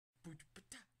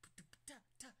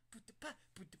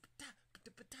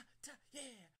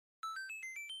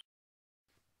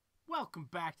Welcome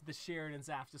back to the Sheridan's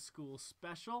After School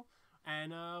Special.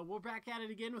 And we're back at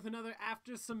it again with another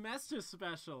After Semester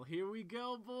Special. Here we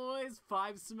go, boys.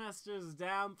 5 semesters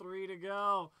down, 3 to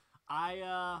go.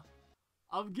 I'm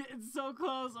getting so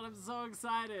close and I'm so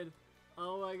excited.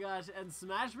 Oh my gosh, and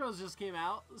Smash Bros just came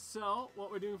out. So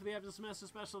what we're doing for the After Semester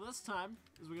Special this time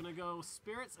is we're gonna go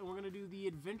Spirits and we're gonna do the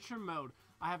Adventure mode.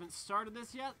 I haven't started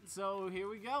this yet, so here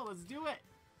we go. Let's do it.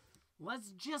 Let's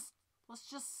just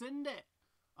send it.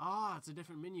 Ah, it's a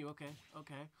different menu. Okay.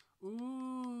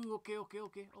 Ooh, okay.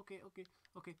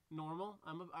 Normal.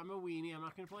 I'm a weenie. I'm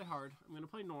not gonna play hard. I'm gonna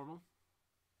play normal.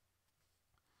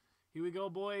 Here we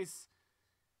go, boys.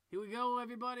 Here we go,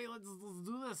 everybody. Let's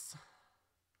do this.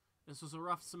 This was a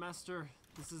rough semester.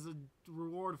 This is a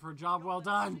reward for a job well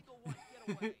done.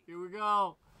 Here we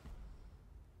go.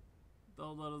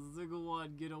 Don't let a single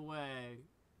one get away.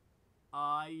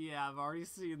 Yeah, I've already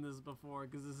seen this before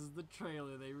because this is the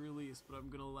trailer they released, but I'm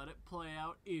gonna let it play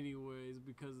out anyways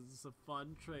because it's a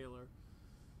fun trailer.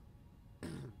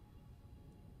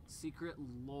 Secret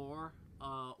lore,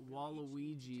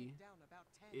 Waluigi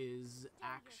is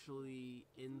actually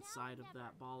inside of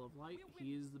that ball of light.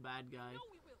 He is the bad guy.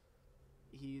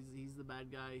 He's the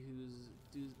bad guy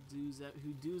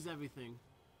who does everything.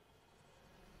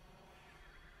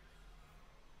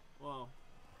 Whoa.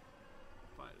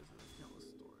 Fighters and countless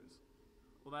stories.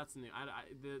 Well, that's new.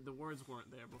 The words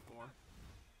weren't there before.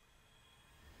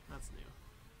 That's new.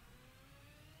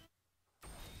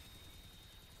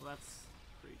 Well, that's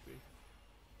creepy.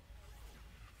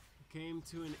 It came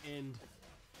to an end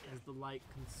as the light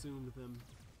consumed them.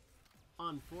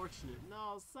 Unfortunate.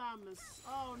 No, Samus.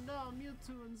 Oh no,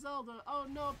 Mewtwo and Zelda. Oh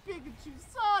no, Pikachu,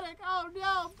 Sonic. Oh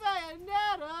no,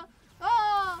 Bayonetta.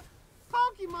 Ah!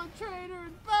 Pokemon Trainer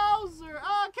and Bowser!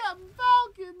 Oh, Captain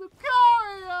Falcon,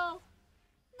 Lucario!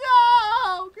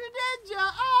 No! Greninja!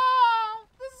 Ah!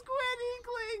 The Squid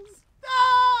Inklings!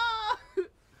 Ah!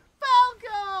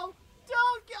 Falco!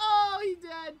 Don't... Oh, he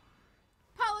dead!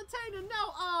 Palutena, no!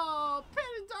 Oh!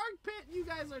 Pit and Dark Pit, you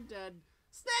guys are dead.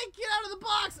 Snake, get out of the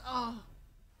box! Oh!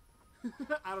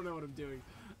 I don't know what I'm doing.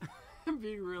 I'm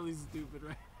being really stupid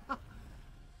right now.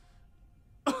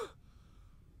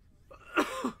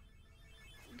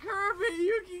 Kirby,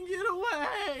 you can get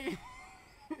away!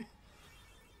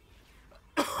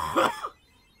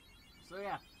 So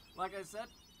yeah, like I said,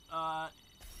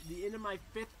 the end of my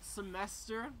 5th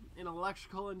semester in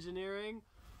electrical engineering.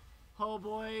 Oh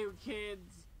boy,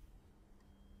 kids.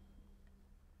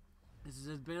 This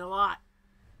has been a lot.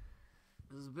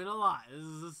 This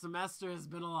semester has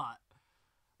been a lot.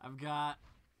 I've got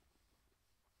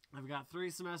 3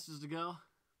 semesters to go.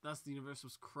 Thus the universe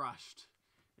was crushed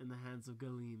in the hands of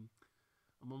Galim.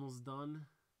 I'm almost done.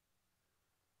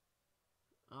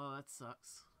 Oh, that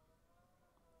sucks.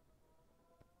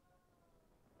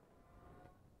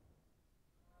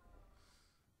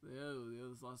 The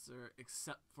others lost their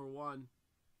except for one.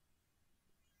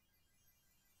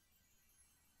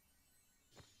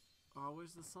 Oh,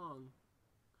 where's the song?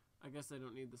 I guess I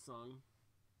don't need the song.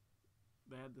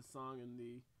 They had the song and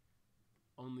the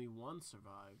only one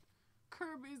survived.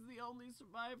 Kirby's the only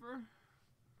survivor.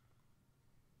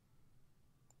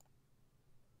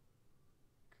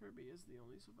 Kirby is the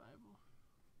only survival.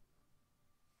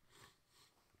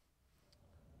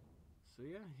 So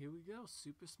yeah, here we go.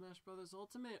 Super Smash Bros.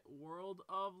 Ultimate World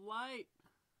of Light.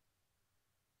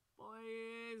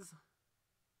 Boys.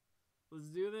 Let's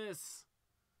do this.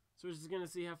 So we're just gonna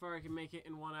see how far I can make it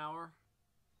in 1 hour.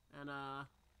 And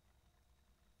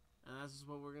that's just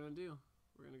what we're gonna do.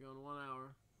 We're gonna go in 1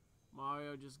 hour.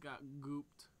 Mario just got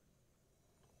gooped.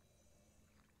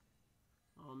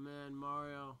 Oh man,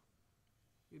 Mario.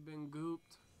 You've been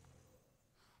gooped.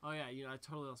 Oh yeah, I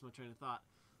totally lost my train of thought.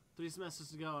 3 semesters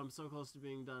to go. I'm so close to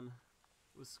being done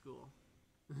with school.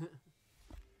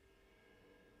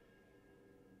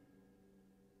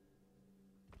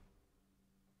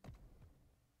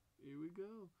 Here we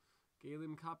go.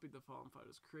 Galim copied the Fallen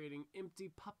Fighters, creating empty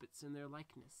puppets in their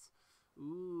likeness.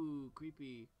 Ooh,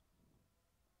 creepy.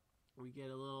 We get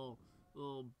a little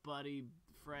buddy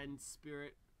friend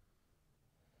spirit.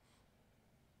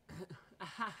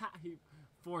 He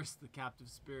forced the captive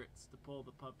spirits to pull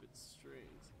the puppet's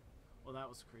strings. Well, that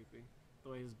was creepy. The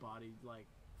way his body, like,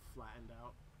 flattened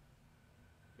out.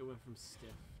 It went from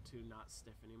stiff to not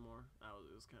stiff anymore.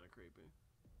 It was kind of creepy.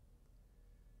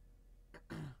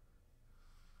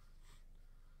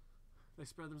 They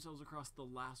spread themselves across the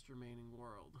last remaining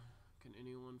world. Can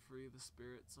anyone free the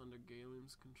spirits under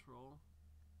Galim's control?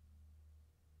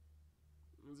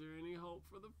 Is there any hope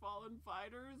for the fallen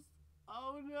fighters?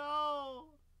 Oh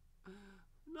no!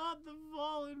 Not the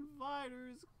fallen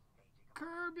fighters!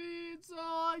 Kirby, it's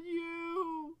on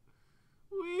you.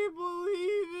 We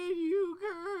believe in you,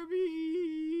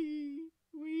 Kirby.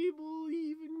 We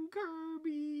believe in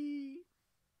Kirby.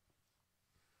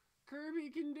 Kirby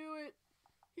can do it.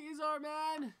 He's our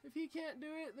man. If he can't do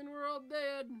it, then we're all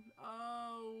dead.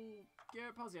 Oh,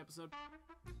 Garrett, pause the episode.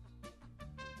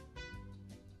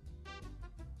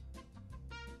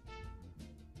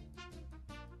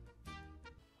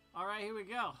 All right, here we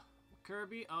go.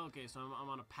 Kirby. Oh, okay, so I'm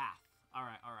on a path. All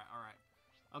right.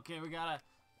 Okay, we gotta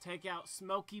take out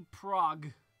Smoky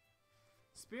Prog.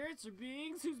 Spirits are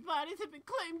beings whose bodies have been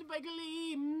claimed by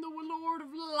Gleam, the Lord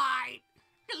of Light.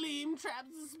 Gleam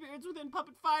traps the spirits within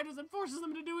puppet fighters and forces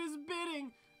them to do his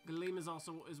bidding. Gleam is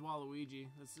also Waluigi.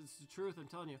 It's the truth,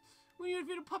 I'm telling you. When you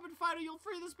defeat a puppet fighter, you'll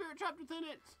free the spirit trapped within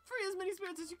it. Free as many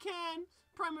spirits as you can.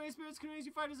 Primary spirits can raise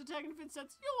your fighter's attack in defense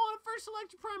sets. You'll want to first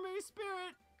select your primary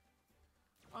spirit.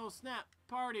 Oh, snap.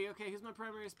 Party. Okay, here's my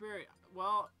primary spirit.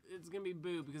 Well, it's going to be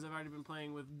Boo because I've already been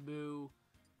playing with Boo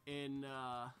in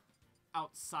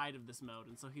outside of this mode.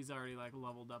 And so he's already like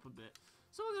leveled up a bit.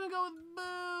 So we're going to go with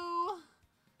Boo.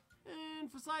 And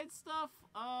for side stuff,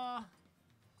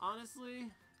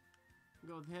 honestly,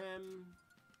 go with him,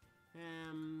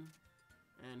 and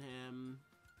him.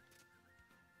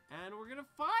 And we're going to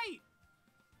fight.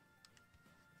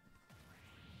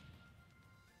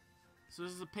 So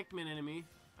this is a Pikmin enemy.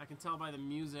 I can tell by the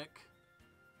music.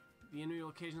 The enemy will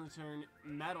occasionally turn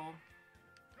metal.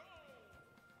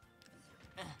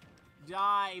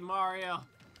 Die, Mario.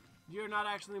 You're not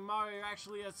actually Mario, you're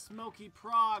actually a Smoky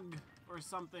Prog or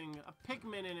something. A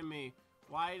Pikmin enemy.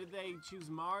 Why did they choose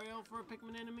Mario for a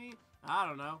Pikmin enemy? I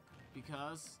don't know.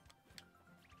 Because...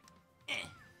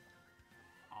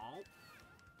 Alt.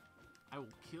 I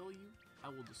will kill you. I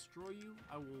will destroy you.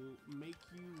 I will make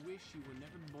you wish you were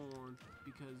never born.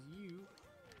 Because you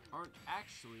aren't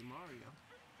actually Mario.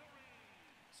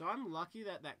 So I'm lucky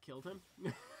that that killed him.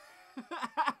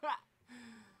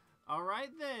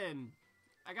 Alright then.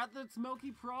 I got the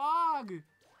Smoky Prog.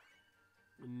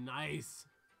 Nice.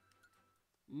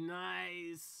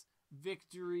 Nice.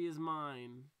 Victory is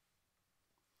mine.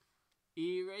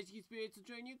 Rescue spirits will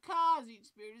join your cause. Each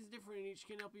spirit is different and each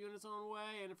can help you in its own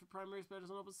way. And if your primary spirit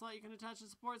doesn't open slot, you can attach a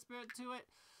support spirit to it.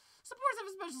 Supports have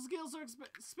a special skill, so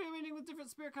experimenting with different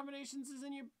spirit combinations is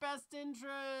in your best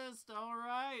interest.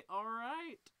 Alright,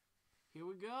 alright. Here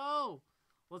we go.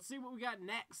 Let's see what we got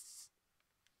next.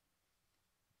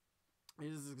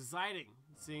 This is exciting.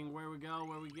 Seeing where we go,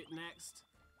 where we get next.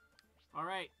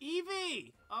 Alright,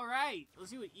 Eevee! Alright, let's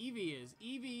see what Eevee is.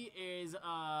 Eevee is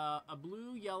a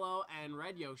blue, yellow, and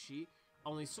red Yoshi.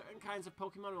 Only certain kinds of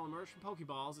Pokemon will emerge from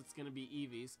Pokeballs. It's going to be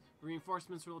Eevees.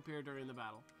 Reinforcements will appear during the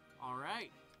battle.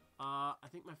 Alright. I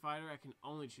think my fighter, I can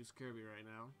only choose Kirby right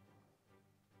now.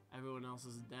 Everyone else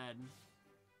is dead.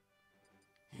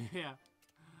 Yeah.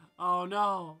 Oh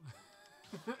no!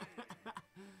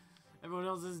 Everyone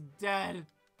else is dead!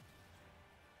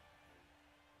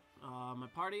 My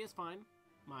party is fine.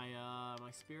 My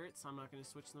spirits, I'm not gonna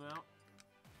switch them out.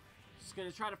 Just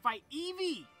gonna try to fight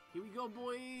Eevee! Here we go,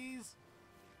 boys!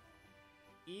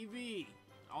 Eevee,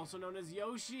 also known as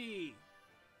Yoshi.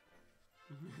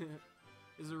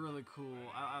 This is really cool.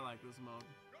 I like this mode.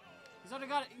 He's already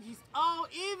got it. Oh,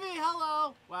 Eevee,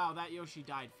 hello! Wow, that Yoshi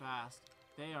died fast.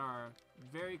 They are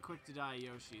very quick to die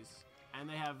Yoshis. And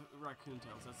they have raccoon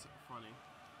tails. That's funny.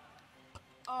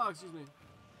 Oh, excuse me.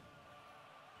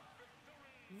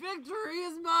 Victory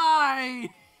is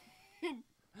mine!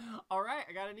 Alright,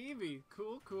 I got an Eevee.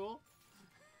 Cool, cool.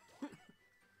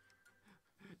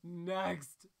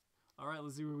 Next. Alright,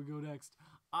 let's see where we go next.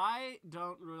 I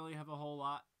don't really have a whole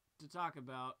lot to talk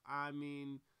about. I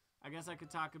mean, I guess I could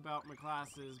talk about my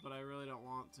classes, but I really don't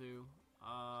want to.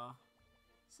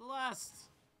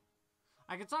 Celeste.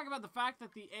 I could talk about the fact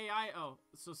that the AI... Oh,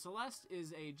 so Celeste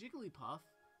is a Jigglypuff,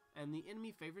 and the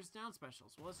enemy favors down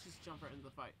specials. Well, let's just jump right into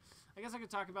the fight. I guess I could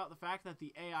talk about the fact that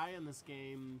the AI in this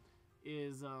game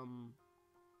is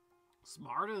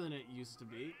smarter than it used to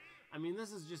be. I mean,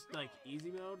 this is just like easy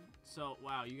mode. So,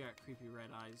 wow, you got creepy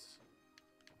red eyes.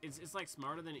 It's like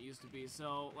smarter than it used to be.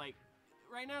 So, like,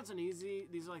 right now it's an easy...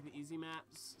 These are like the easy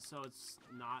maps, so it's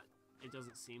not... It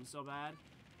doesn't seem so bad.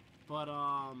 But,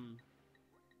 I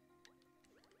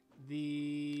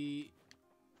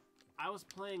was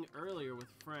playing earlier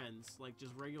with friends, like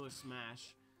just regular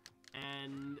Smash,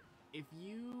 and if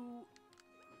you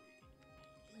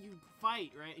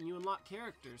fight, right, and you unlock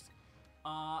characters,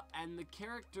 and the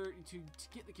character, to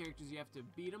get the characters, you have to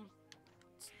beat them.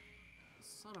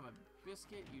 Son of a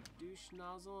biscuit, you douche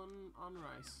nozzle on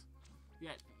rice.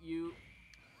 Yeah, you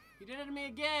did it to me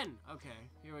again! Okay,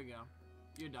 here we go.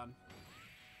 You're done.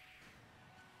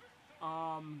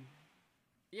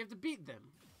 you have to beat them.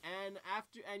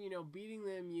 And you know, beating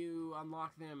them, you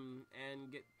unlock them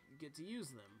and get to use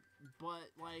them. But,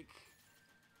 like,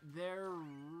 they're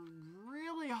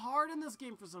really hard in this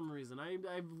game for some reason.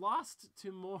 I've lost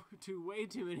to way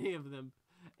too many of them.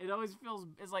 It always feels,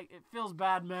 it feels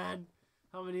bad, man,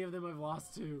 how many of them I've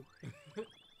lost to.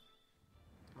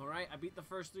 Alright, I beat the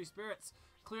first 3 spirits.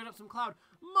 Cleared up some cloud.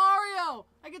 Mario!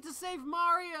 I get to save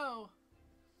Mario!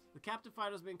 The captive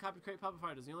fighters being copied crate puppet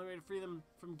fighters. The only way to free them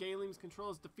from Galen's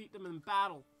control is to defeat them in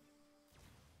battle.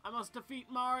 I must defeat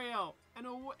Mario and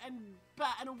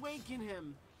awaken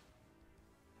him.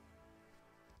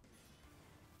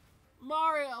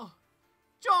 Mario,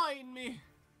 join me.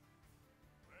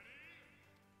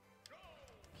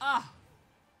 Ah,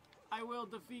 I will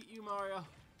defeat you, Mario.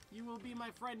 You will be my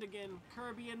friend again.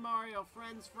 Kirby and Mario,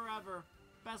 friends forever.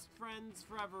 Best friends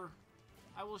forever.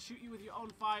 I will shoot you with your own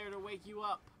fire to wake you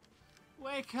up.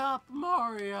 Wake up,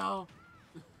 Mario!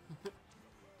 Okay.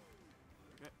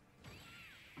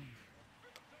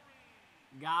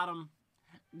 Got him.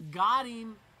 Got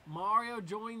him! Mario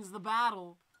joins the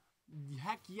battle.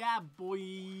 Heck yeah,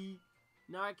 boy!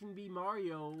 Now I can be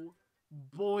Mario.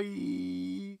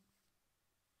 Boy!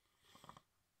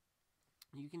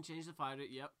 You can change the fighter.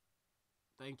 Yep.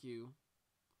 Thank you.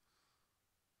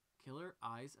 Killer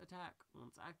Eyes attack.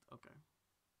 Once act. Okay.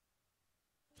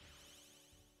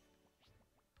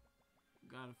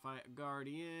 Gotta fight a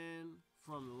guardian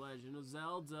from The Legend of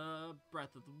Zelda,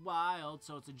 Breath of the Wild.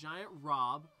 So it's a giant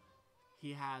Rob.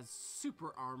 He has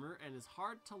super armor and is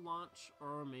hard to launch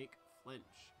or make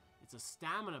flinch. It's a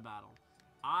stamina battle.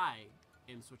 I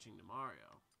am switching to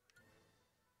Mario.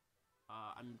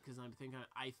 Because I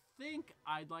think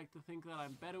I'd like to think that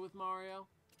I'm better with Mario.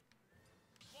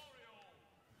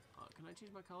 Can I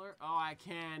change my color? Oh, I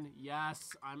can.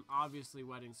 Yes, I'm obviously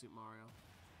Wedding Suit Mario.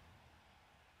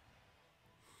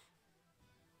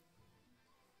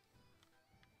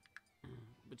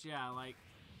 But yeah, like,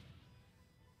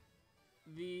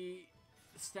 the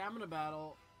stamina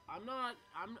battle, I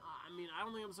mean, I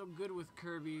don't think I'm so good with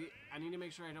Kirby. I need to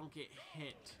make sure I don't get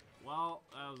hit. Well,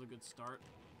 that was a good start.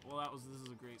 Well, this is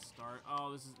a great start.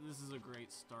 Oh, this is a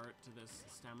great start to this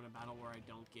stamina battle where I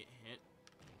don't get hit.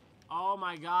 Oh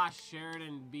my gosh,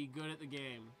 Sheridan, be good at the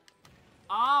game.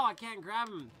 Oh, I can't grab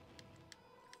him.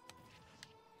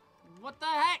 What the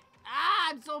heck? Ah,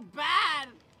 I'm so bad.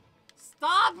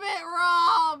 Stop it,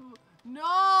 Rob!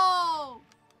 No!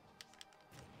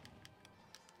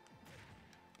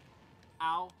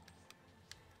 Ow.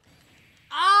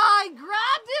 Ah, I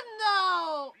grabbed him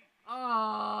though!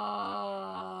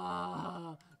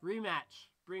 Rematch.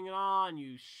 Bring it on,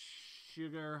 you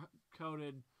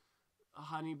sugar-coated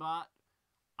honey bot.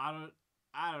 I don't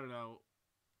know.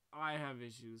 I have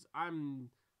issues. I'm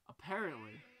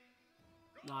apparently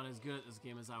not as good at this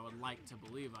game as I would like to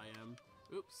believe I am.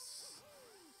 Oops.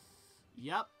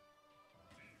 Yep.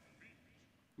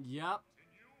 Yep.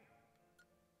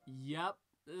 Yep.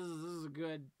 This is a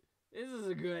good. This is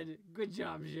a good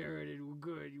job, Sheridan.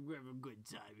 Good. We're having a good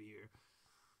time here.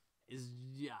 It's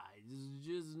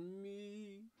just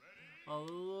me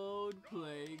alone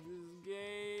playing this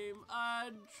game.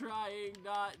 I'm trying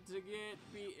not to get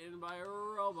beaten by a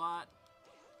robot.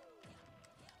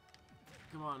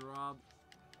 Come on, Rob.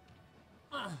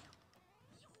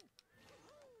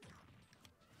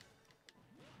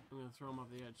 I'm gonna throw him off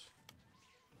the edge.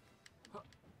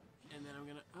 And then I'm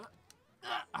gonna...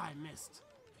 I missed.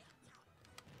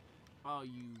 Oh,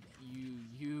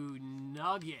 you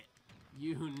nugget.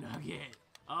 You nugget.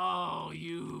 Oh,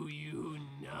 you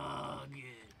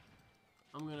nugget.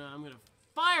 I'm gonna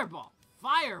fireball.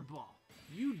 Fireball.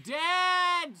 You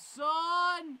dead,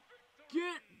 son.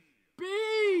 Get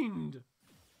beamed.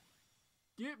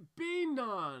 Get beamed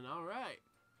on. All right.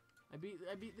 I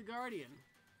beat the Guardian.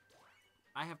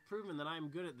 I have proven that I am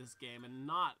good at this game and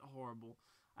not horrible.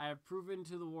 I have proven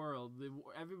to the world,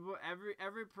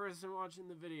 every person watching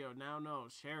the video now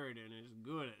knows Sheridan is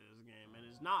good at this game and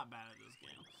is not bad at this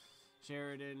game.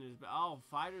 Sheridan is... Oh,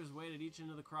 fighters wait at each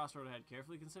end of the crossroad ahead.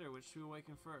 Carefully consider which to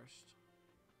awaken first.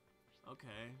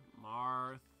 Okay.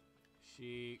 Marth,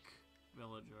 Sheik,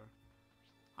 Villager.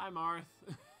 Hi, Marth.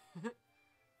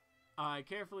 I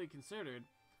carefully considered,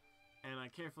 and I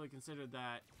carefully considered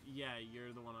that, yeah,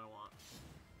 you're the one I want.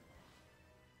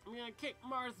 I'm gonna kick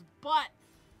Marth's butt!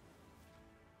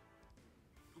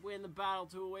 Win the battle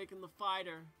to awaken the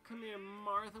fighter. Come here,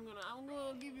 Marth. I'm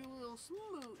gonna give you a little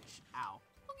smooch. Ow.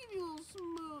 I'll give you a little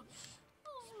smooch. A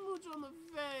little smooch on the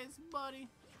face, buddy.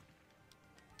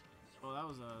 Oh, that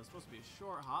was supposed to be a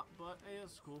short hop, but hey,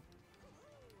 that's cool.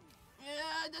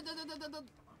 Yeah,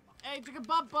 hey, take a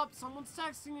bump. Someone's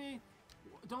texting me.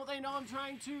 Don't they know I'm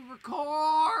trying to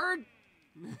record?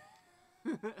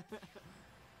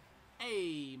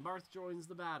 Hey, Marth joins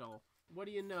the battle. What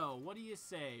do you know? What do you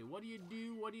say? What do you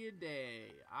do? What do you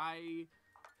day?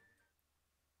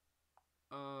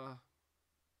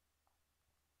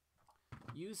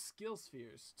 Use skill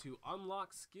spheres to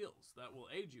unlock skills that will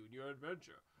aid you in your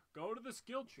adventure. Go to the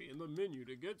skill tree in the menu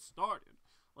to get started.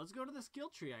 Let's go to the skill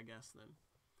tree, I guess, then.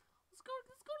 Let's go to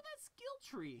that skill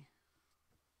tree.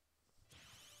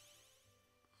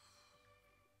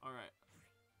 Alright.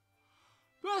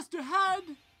 Best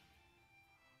ahead!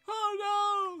 Oh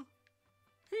no!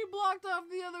 He blocked off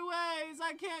the other ways!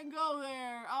 I can't go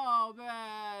there! Oh,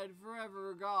 bad.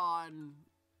 Forever gone.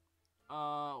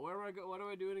 Where am I go? What am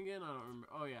I doing again? I don't remember.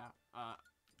 Oh, yeah. I'm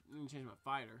gonna change my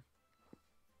fighter.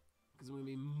 Because I'm gonna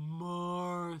be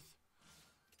Marth.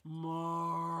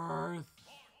 Marth,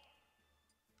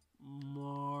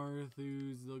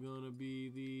 who's gonna be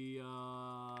the,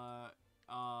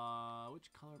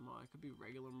 which color Marth? It could be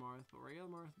regular Marth, but regular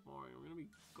Marth boring. We're gonna be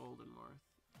golden Marth.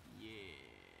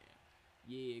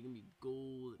 Yeah, gonna be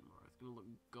golden Marth. Gonna look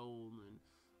golden.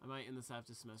 I might end this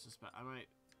after semester spec. I might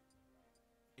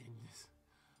end this.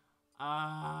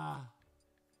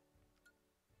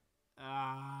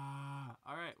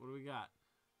 Alright, what do we got?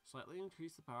 Slightly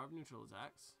increase the power of neutral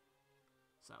attacks.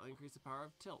 Slightly increase the power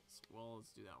of tilts. Well,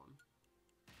 let's do that one.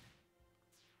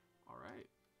 Alright.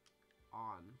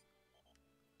 On.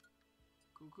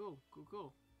 Cool.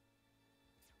 Cool.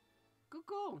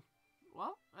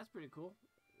 Well, that's pretty cool.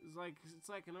 It's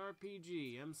like an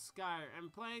RPG. I'm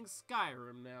playing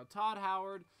Skyrim now. Todd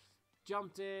Howard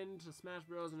jumped in to Smash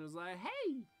Bros. And was like,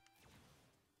 hey!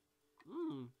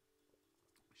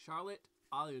 Charlotte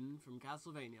Alun from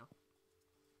Castlevania.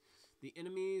 The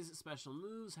enemy's special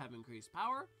moves have increased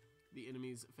power. The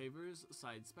enemy's favors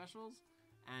side specials.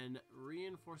 And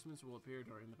reinforcements will appear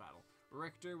during the battle.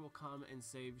 Richter will come and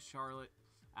save Charlotte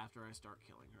after I start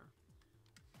killing her.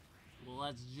 Well,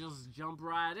 let's just jump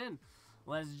right in.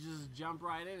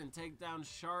 And take down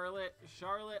Charlotte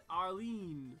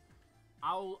Arlene.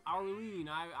 Arlene.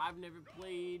 I've never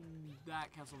played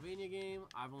that Castlevania game.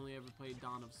 I've only ever played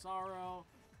Dawn of Sorrow.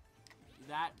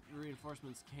 That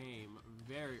reinforcements came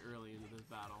very early into this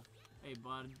battle. Hey,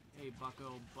 bud. Hey,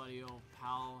 bucko, buddy, old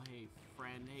pal. Hey,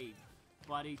 friend. Hey,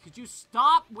 buddy. Could you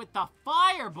stop with the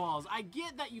fireballs? I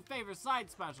get that you favor side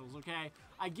specials, okay?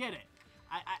 I get it.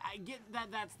 I get that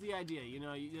that's the idea, you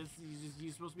know, you're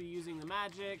supposed to be using the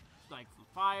magic, like from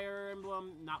Fire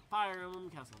Emblem, not Fire Emblem,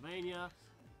 Castlevania.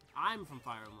 I'm from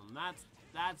Fire Emblem. I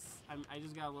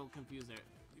just got a little confused there.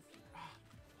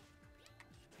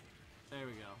 There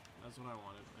we go. That's what I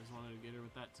wanted. I just wanted to get her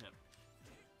with that tip.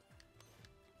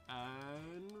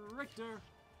 And Richter.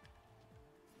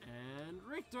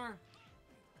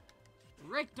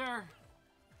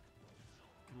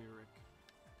 Come here, Rick.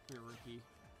 Come here, Ricky.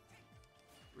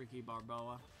 Ricky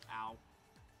Barboa. Ow.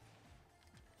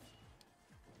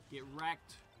 Get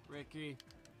wrecked, Ricky.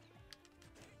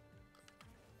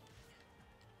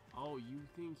 Oh, you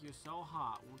think you're so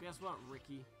hot. Well, guess what,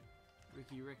 Ricky?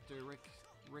 Ricky Richter,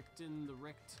 Rickton the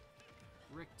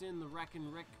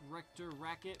Wreckin' Rick, Richter,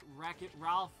 Racket,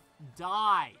 Ralph,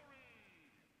 die!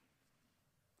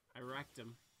 I wrecked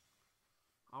him.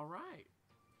 Alright.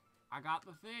 I got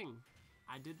the thing.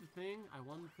 I did the thing. I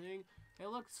won the thing. Hey,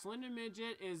 look, Slender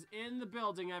Midget is in the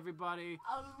building, everybody.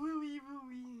 Oh, wooey.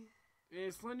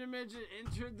 Slender Midget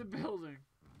entered the building.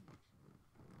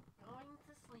 Going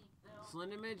to sleep, though.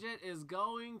 Slender Midget is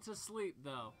going to sleep,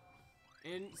 though.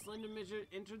 And Slender Midget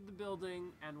entered the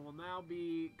building and will now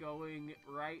be going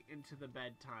right into the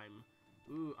bedtime.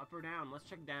 Ooh, up or down? Let's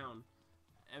check down.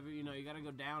 You know, you gotta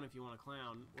go down if you want to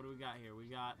clown. What do we got here? We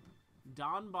got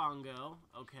Don Bongo,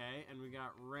 okay, and we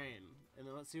got Rain. And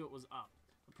then let's see what was up.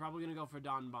 I'm probably gonna go for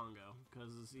Don Bongo,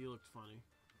 because he looked funny.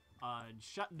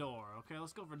 Shut door. Okay,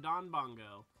 let's go for Don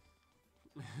Bongo.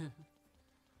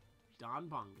 Don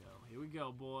Bongo. Here we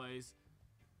go, boys.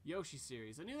 Yoshi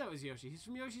series. I knew that was Yoshi. He's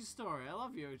from Yoshi's Story. I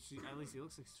love Yoshi. At least he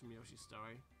looks like he's from Yoshi's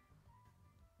Story.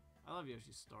 I love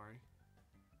Yoshi's Story.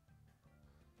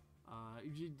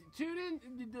 You tune in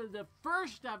the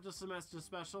first after semester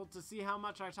special to see how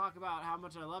much I talk about how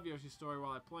much I love Yoshi's Story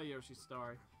while I play Yoshi's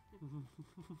Story.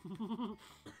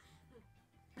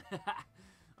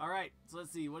 Alright, so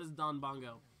let's see. What is Don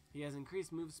Bongo? He has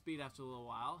increased move speed after a little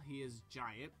while. He is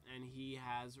giant, and he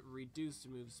has reduced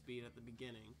move speed at the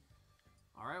beginning.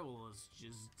 Alright, well, let's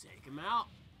just take him out.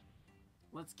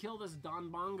 Let's kill this Don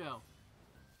Bongo.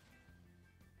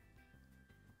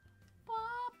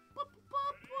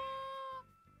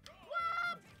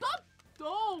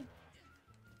 Oh!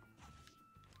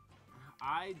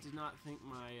 I did not think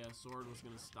my sword was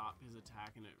going to stop his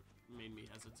attack, and it made me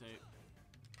hesitate.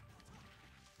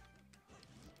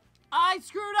 I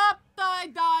screwed up! I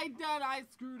died, and I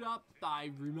screwed up.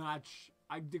 I rematch.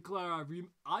 I declare a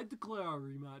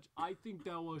rematch. I think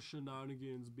there was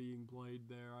shenanigans being played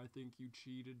there. I think you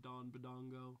cheated, Don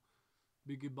Badongo.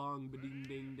 Biggie bong, ba-ding,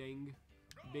 ding, ding.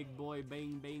 Big boy,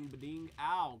 bang, bang, ba-ding.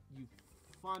 Ow, you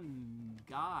fun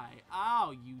guy.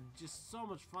 Ow, you just so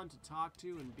much fun to talk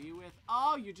to and be with.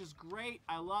 Oh, you're just great.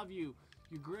 I love you.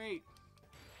 You're great.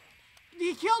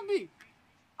 He killed me.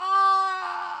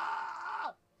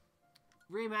 Ah!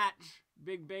 Rematch.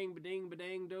 Big bang, ba-ding,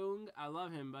 ba-dang, doong. I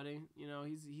love him, buddy. You know,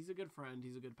 he's a good friend.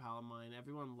 He's a good pal of mine.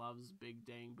 Everyone loves Big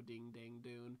dang, ba-ding, dang,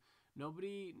 doon.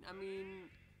 Nobody, I mean,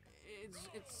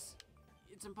 it's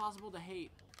impossible to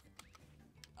hate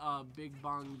Big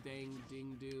bong, dang,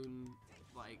 ding, doon.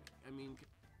 Like, I mean,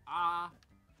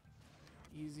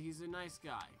 he's a nice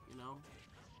guy, you know?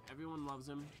 Everyone loves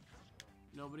him.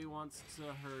 Nobody wants to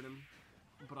hurt him,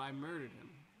 but I murdered him.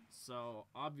 So,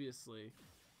 obviously,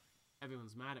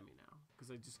 everyone's mad at me now,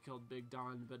 because I just killed Big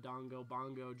Don, Badongo,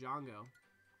 Bongo, Jongo.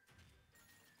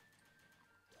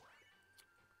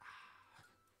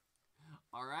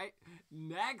 Alright,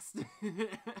 next!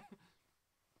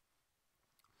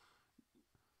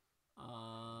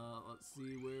 Let's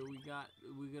see where we got.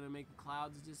 We're gonna make the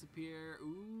clouds disappear.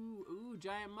 Ooh,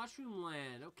 giant mushroom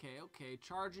land. Okay.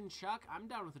 Charge and Chuck. I'm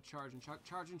down with a charge and Chuck.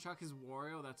 Charge and Chuck is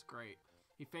Wario. That's great.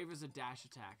 He favors a dash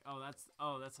attack. Oh, that's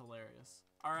hilarious.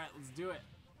 All right, let's do it.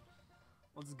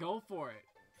 Let's go for it.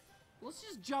 Let's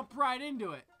just jump right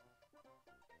into it.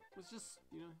 Let's just,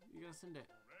 you gotta send it.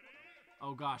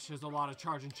 Oh gosh, there's a lot of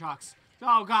charge and Chucks.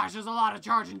 Oh gosh, there's a lot of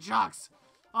charge and Chucks.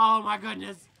 Oh my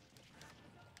goodness.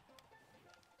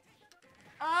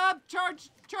 Charge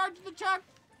the Chuck.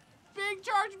 Being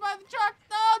charged by the Chuck.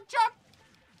 No, Chuck.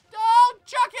 Don't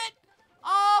chuck it.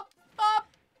 Up.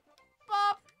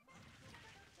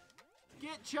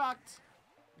 Get chucked.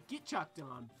 Get chucked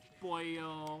on,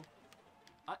 boyo.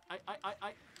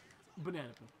 I.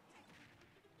 Banana peel.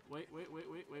 Wait.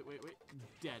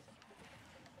 Dead.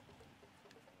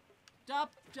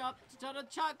 Chuck. Charge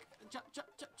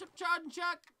and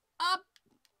Chuck. Up.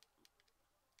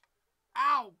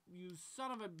 Ow, you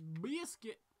son of a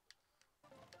biscuit.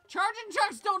 Charging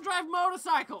Chucks don't drive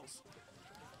motorcycles.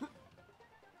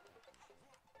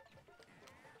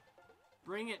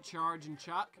 Bring it, Charge and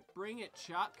Chuck. Bring it,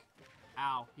 Chuck.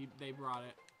 Ow, they brought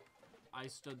it. I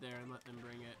stood there and let them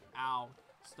bring it. Ow.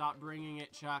 Stop bringing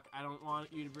it, Chuck. I don't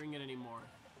want you to bring it anymore.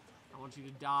 I want you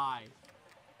to die.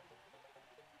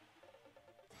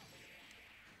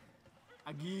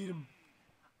 I get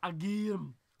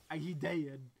him. He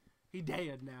dead. He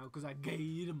dead now because I get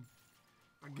him.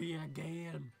 I get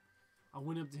him. I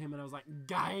went up to him and I was like,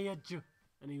 gotcha.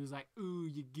 And he was like, ooh,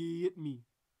 you get me.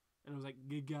 And I was like,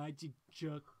 gotcha,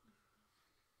 Chuck.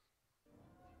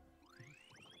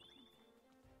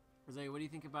 I was like, what do you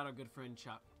think about our good friend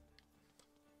Chuck?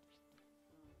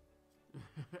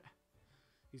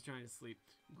 He's trying to sleep.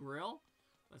 Grill?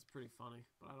 That's pretty funny,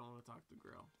 but I don't want to talk to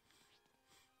Grill.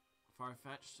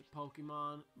 Far-fetched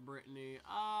Pokemon, Brittany.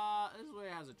 This way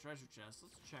has a treasure chest.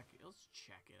 Let's check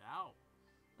it out.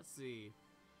 Let's see.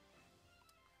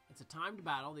 It's a timed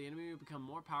battle. The enemy will become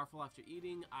more powerful after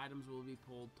eating. Items will be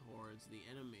pulled towards the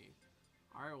enemy.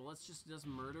 Alright, well let's just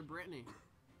murder Brittany.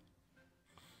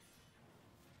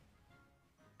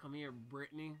 Come here,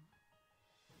 Brittany.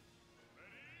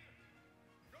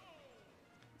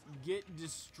 Get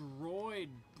destroyed,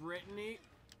 Brittany.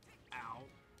 Ow.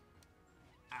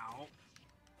 Ow.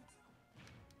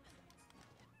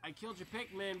 I killed your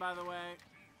Pikmin, by the way.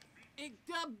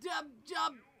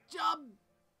 Jump.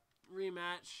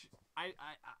 Rematch. I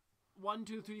 1,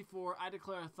 2, 3, 4. I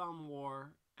declare a thumb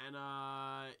war, and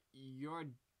you're a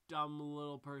dumb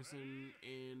little person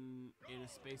in a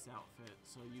space outfit,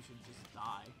 so you should just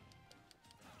die.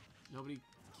 Nobody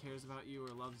cares about you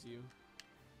or loves you.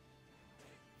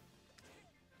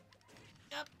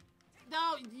 Yep.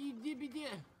 No.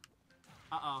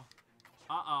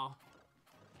 Uh-oh.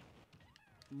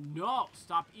 No!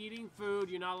 Stop eating food.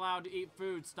 You're not allowed to eat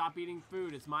food. Stop eating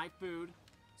food. It's my food.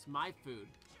 It's my food.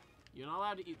 You're not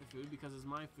allowed to eat the food because it's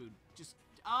my food. Just,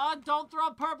 don't throw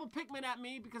a purple Pikmin at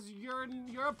me because you're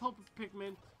a purple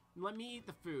Pikmin. Let me eat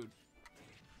the food.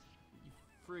 You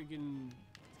friggin'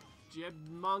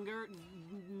 jibmonger.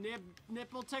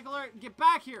 Nipple tickler. Get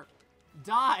back here.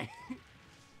 Die.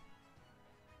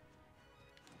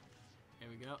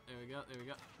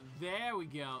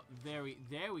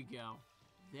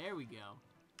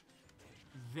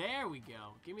 There we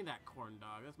go. Give me that corn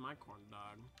dog. That's my corn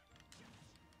dog.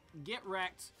 Get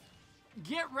wrecked.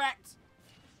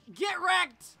 Get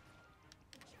wrecked!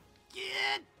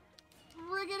 Get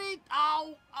riggedy!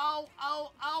 Ow! Ow!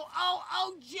 Ow! Ow! Ow!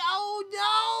 Ow! Joe!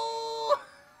 No!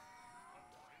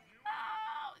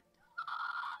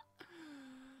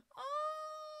 I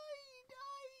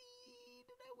died,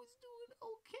 and I was doing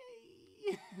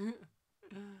okay.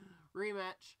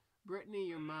 Rematch. Brittany,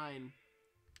 you're mine.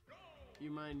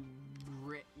 You're mine,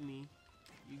 Brittany.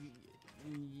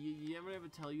 You ever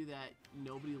tell you that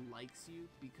nobody likes you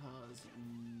because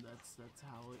that's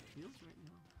how it feels right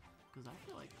now? Because I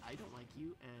feel like I don't like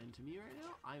you, and to me right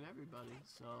now, I'm everybody.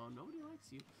 So nobody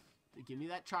likes you. Give me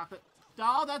that chocolate.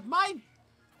 Oh, that's mine!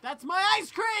 That's my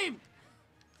ice cream!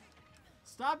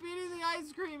 Stop eating the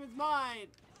ice cream, it's mine!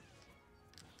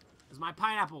 It's my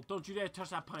pineapple. Don't you dare touch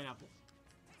that pineapple.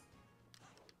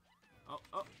 Oh,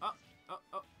 oh, oh, oh,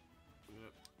 oh.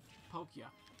 Poke ya.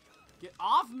 Get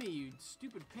off me, you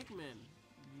stupid Pikmin.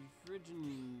 You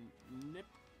friggin' nip.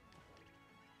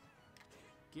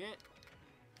 Get.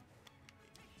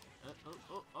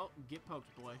 Oh, get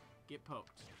poked, boy. Get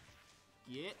poked.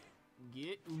 Get.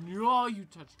 No, you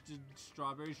touched the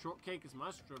strawberry shortcake. It's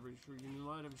my strawberry shortcake. You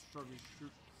might have strawberry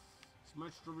short. It's my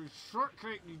strawberry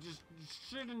shortcake. You just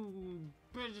shit and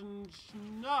pigeon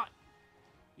snot.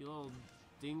 You little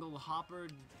dingle hopper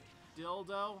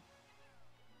dildo.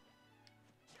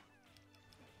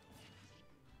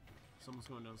 Someone's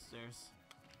going downstairs.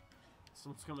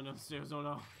 Someone's coming downstairs. Oh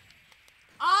no.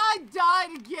 I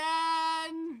died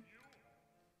again!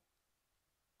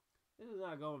 This is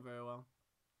not going very well.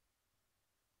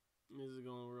 This is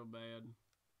going real bad.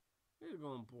 This is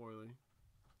going poorly.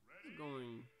 This is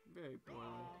going very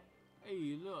poorly.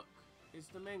 Hey, look. It's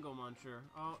the Mango Muncher.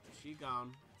 Oh, she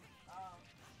gone.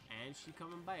 And she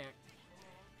coming back.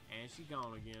 And she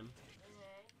gone again.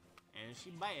 And she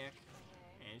back.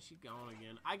 And she gone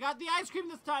again. I got the ice cream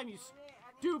this time, you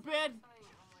stupid!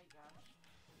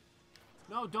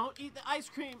 No, don't eat the ice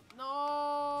cream.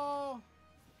 No!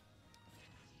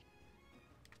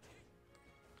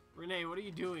 Renee, what are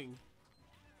you doing?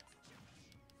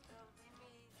 So they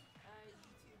made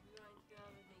YouTube like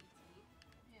 2018.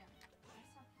 Yeah.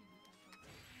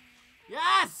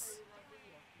 Yes!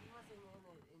 He wasn't in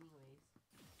it anyways.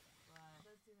 But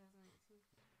that's 2018.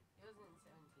 It wasn't in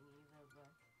 17 either, but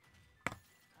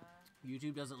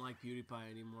YouTube doesn't like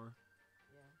PewDiePie anymore.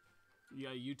 Yeah,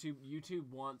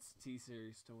 YouTube wants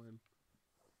T-Series to win.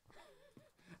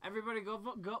 Everybody go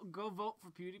vote for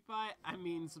PewDiePie. I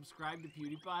mean, subscribe to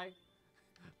PewDiePie.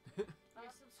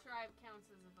 Your subscribe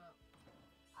counts as a vote.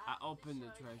 I opened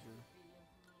the treasure.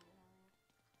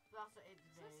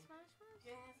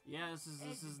 Yeah,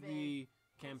 this is the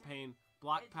campaign.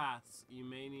 Block paths. You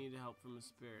may need help from a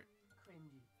spirit.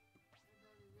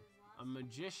 A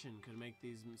magician could make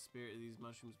these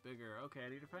mushrooms bigger. Okay, I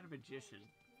need to find a magician.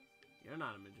 You're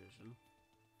not a magician.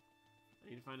 I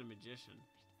need to find a magician.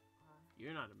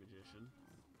 You're not a magician.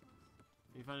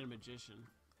 I need to find a magician.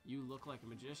 You look like a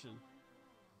magician.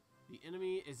 The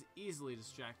enemy is easily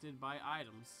distracted by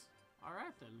items.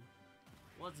 Alright then.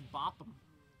 Let's bop them.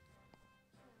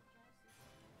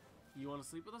 You want to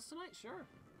sleep with us tonight? Sure.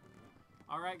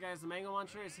 Alright guys, the Mango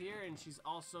Muncher is here and she's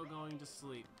also going to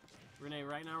sleep. Renee,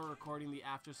 right now we're recording the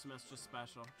after semester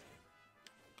special.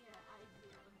 Yeah, I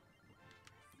do.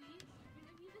 See? You're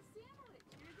gonna be the sandwich.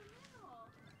 You're the middle.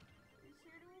 You're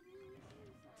shared with me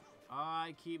inside.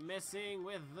 I keep missing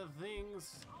with the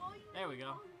things. Oh, there we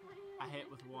go. I hit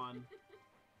with one.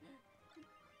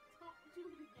 Don't do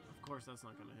it again. Of course that's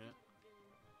not gonna hit.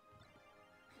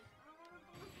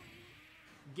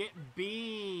 Get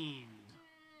beamed.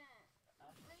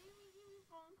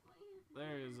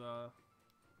 There is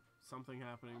something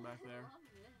happening back there.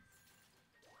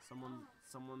 Someone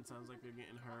sounds like they're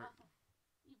getting hurt.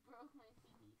 You broke my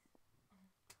thingies.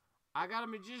 I got a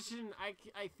magician. I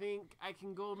think I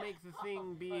can go make the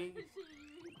thing be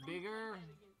bigger.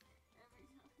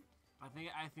 I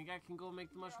think I can go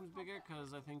make the mushrooms bigger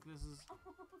because I think this is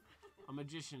a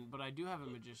magician. But I do have a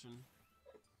magician.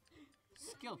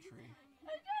 Skill tree.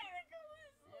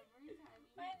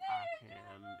 I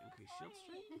can increase shield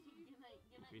strength.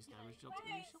 Increase damage dealt to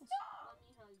enemy shields. Let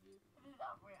me hug you.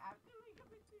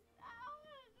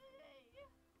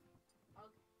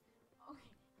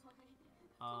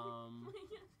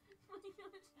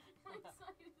 My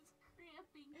side is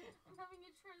cramping. I'm having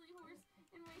a Charlie horse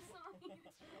in my side.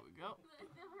 There we go.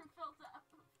 I've never felt that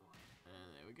before.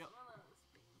 And there we go.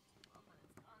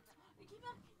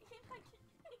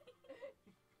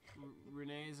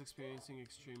 Renee is experiencing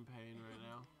extreme pain right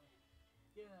now.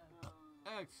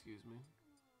 Yeah. Excuse me.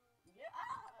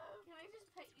 Can I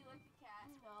just pet you like a cat?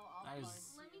 No, I'll That is-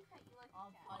 punch. Let me pet you like I'll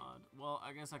a cat. punch. Odd. Well,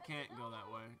 I guess I can't go that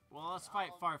way. Well, let's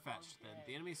fight Farfetch'd then.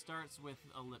 The enemy starts with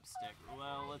a lipstick.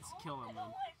 Well, let's kill him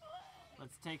then.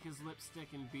 Let's take his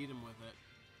lipstick and beat him with it.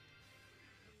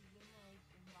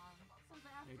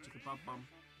 Hey, chicka bum bum.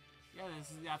 Yeah,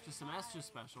 this is the after semester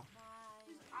special.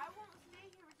 I won't stay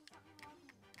here. Just let me love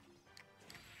you.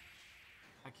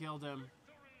 I killed him.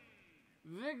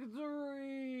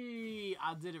 Victory!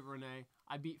 I did it, Renee.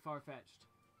 I beat Farfetch'd.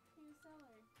 He was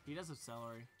celery. He does have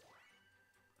celery.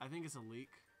 I think it's a leek.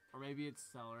 Or maybe it's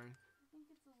celery. I think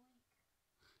it's a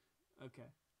leek. Okay.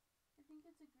 I think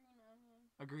it's a green onion.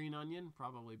 A green onion?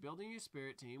 Probably. Building your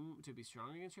spirit team to be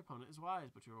strong against your opponent is wise,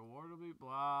 but your reward will be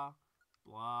blah,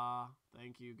 blah.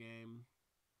 Thank you, game.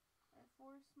 I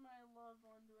forced my love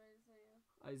onto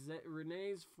Isaiah.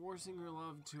 Renee's forcing her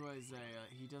love to Isaiah.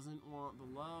 He doesn't want the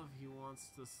love, he wants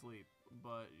to sleep.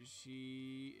 But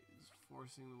she is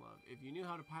forcing the love. If you knew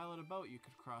how to pilot a boat, you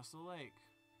could cross the lake.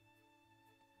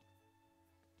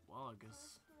 Well, I guess.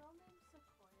 This girl named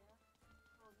Sequoia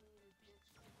told me to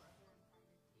ditch my brother and find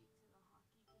a date to the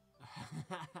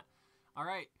hockey game.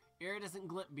 Alright, iridescent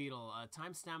glip beetle.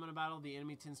 Time stamina battle. The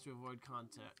enemy tends to avoid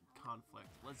conflict.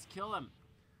 Let's kill him.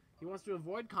 He wants to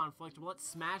avoid conflict. Well, let's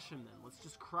smash him then. Let's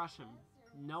just crush him.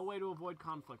 No way to avoid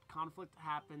conflict. Conflict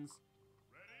happens.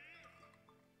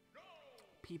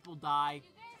 People die.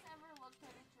 You guys ever looked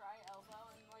at a dry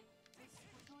elbow and like the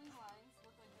squiggly lines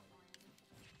look like a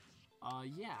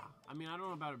brain? Yeah. I mean, I don't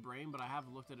know about a brain, but I have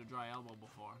looked at a dry elbow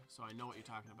before, so I know what you're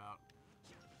talking about.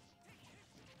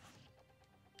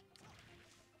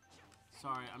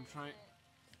 Sorry, I'm trying.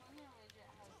 Slender Midget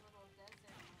has little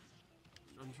desert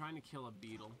ones. I'm trying to kill a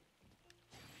beetle.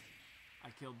 I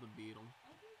killed the beetle.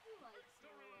 I think he likes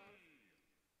my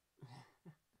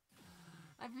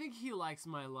love. I think he likes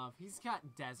my love. He's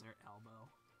got desert elbow.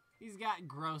 He's got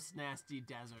gross, nasty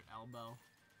desert elbow.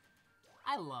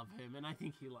 I love him, and I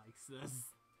think he likes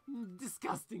this.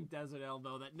 Disgusting desert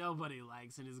elbow that nobody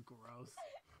likes and is gross.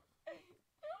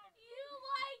 You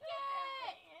like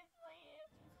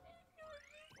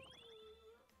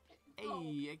it!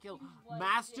 Hey, I killed like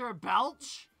Master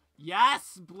Belch?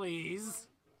 Yes, please.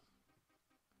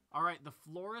 Alright, the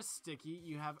floor is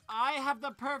sticky. I have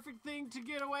the perfect thing to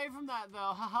get away from that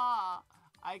though. Haha.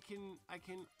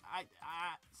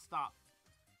 Stop.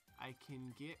 I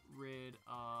can get rid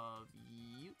of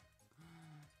you.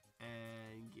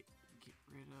 And get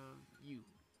rid of you.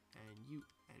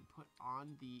 And put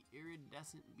on the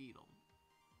iridescent beetle.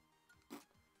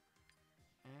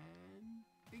 And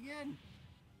begin.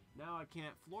 Now I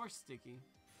can't floor sticky.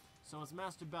 So it's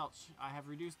Master Belch. I have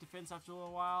reduced defense after a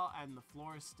little while, and the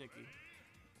floor is sticky.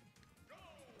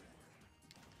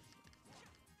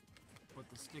 But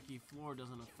the sticky floor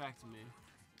doesn't affect me.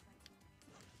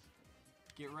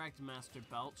 Get wrecked, Master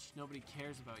Belch. Nobody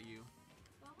cares about you.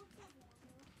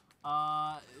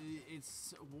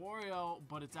 It's Wario,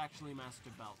 but it's actually Master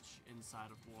Belch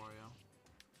inside of Wario.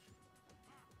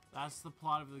 That's the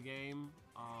plot of the game.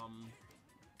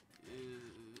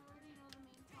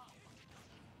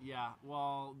 Yeah,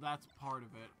 well, that's part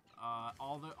of it.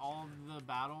 All the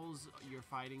battles you're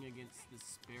fighting against the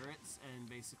spirits, and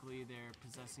basically they're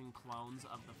possessing clones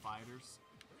of the fighters.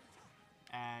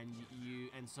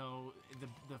 And so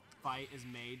the fight is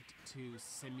made to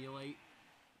simulate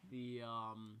the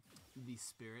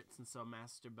spirits, and so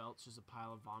Master Belch is a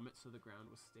pile of vomit, so the ground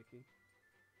was sticky.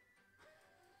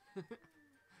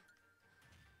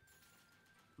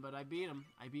 But I beat him.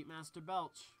 I beat Master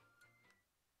Belch.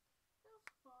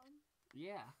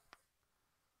 Yeah.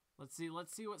 Let's see what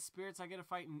spirits I get to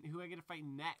fight and who I get to fight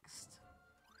next.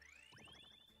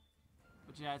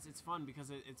 But yeah, it's fun because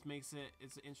it's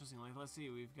interesting. Like, let's see,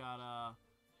 we've got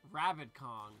Rabbit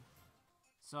Kong.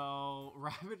 So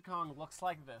Rabbit Kong looks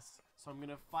like this. So I'm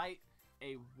gonna fight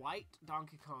a white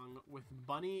Donkey Kong with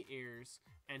bunny ears,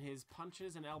 and his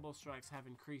punches and elbow strikes have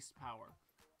increased power.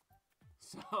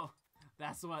 So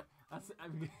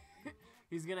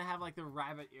he's gonna have like the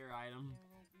rabbit ear item.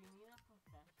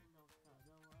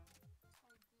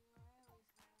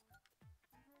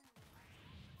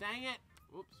 Dang it!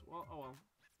 Oops. Well, oh well.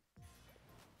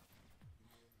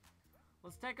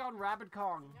 Let's take on Rabbit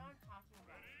Kong.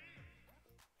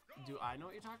 Do I know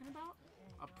what you're talking about?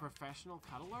 A professional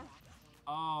cuddler?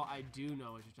 Oh, I do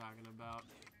know what you're talking about.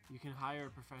 You can hire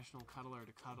a professional cuddler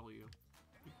to cuddle you.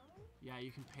 Yeah,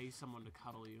 you can pay someone to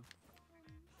cuddle you.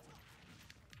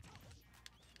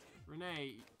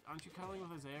 Renee, aren't you cuddling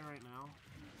with Isaiah right now?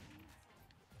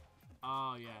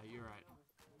 Oh, yeah, you're right.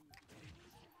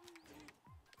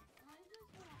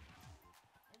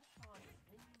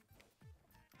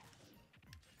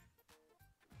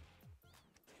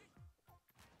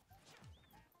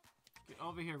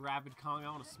 over here, Rapid Kong. I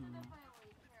want to Even smoke. if I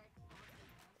wait here, I can also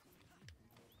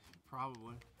do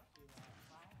Probably.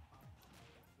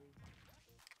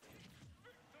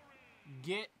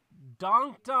 Get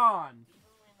dunked on.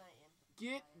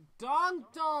 Get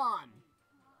dunked on.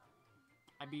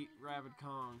 I beat Rapid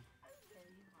Kong.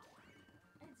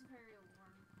 It's very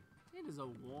warm. It is a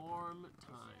warm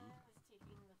time.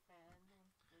 Taking the fan of the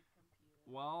computer.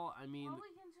 Well, I mean, Well, we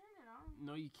can turn it on.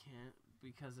 no, you can't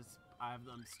because it's I've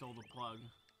stole the plug.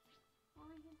 Well,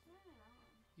 we can turn it on.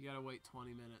 You gotta wait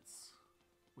 20 minutes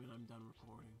when I'm done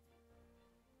recording.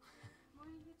 Well,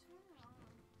 you can turn it on.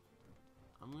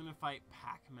 I'm gonna fight You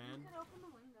Pac-Man. could open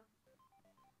the window.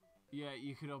 Yeah,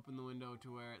 you could open the window to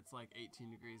where it's like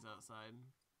 18 degrees outside.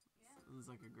 Yeah. Sounds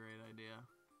like a great idea.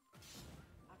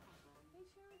 Hey,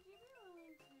 Sher, would you be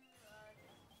willing to kind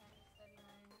of study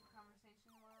my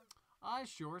conversation world?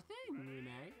 Sure thing,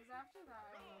 Renee. Because after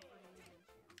that, I have a pretty good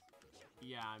chance.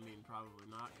 Yeah, I mean, probably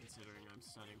not, considering I'm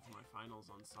studying for my finals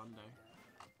on Sunday. So,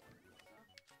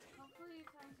 hopefully you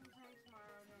come sometime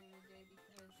tomorrow during the day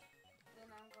because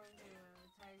then I'm going to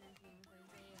Tiger King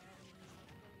Thursday and I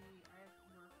have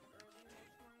work early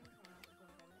next morning, so I have to go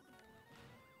to bed at 7.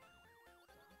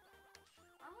 So,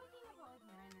 I'm waking up at like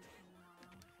 9 or 10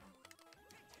 tomorrow.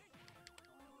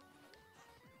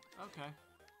 Okay.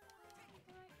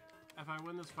 If I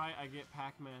win this fight, I get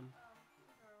Pac-Man.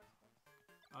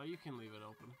 Oh, you can leave it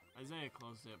open. Isaiah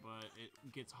closed it, but it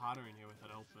gets hotter in here with it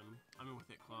open. I mean,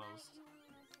 with it closed.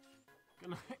 Good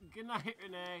night, good night,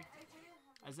 Renee.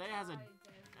 Isaiah has a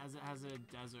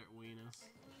desert weenus.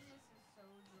 His weenus is so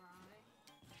dry.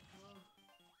 Ugh.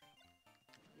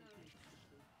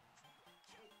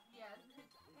 Yeah,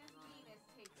 his weenus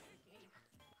takes the cake.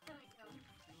 When it comes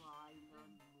to dry,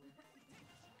 unmoist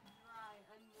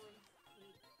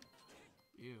cake.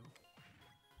 Ew.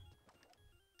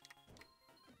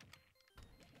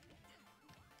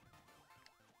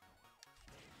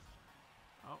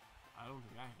 Oh, I don't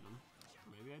think I hit him.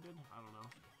 Maybe I did? I don't know.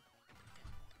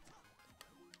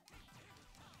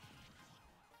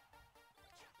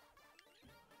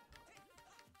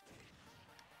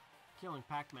 Killing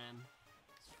Pac-Man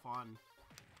is fun.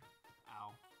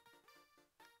 Ow.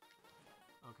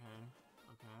 Okay,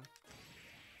 okay.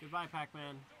 Goodbye,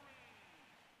 Pac-Man.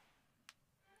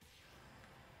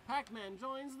 Pac-Man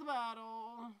joins the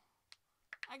battle.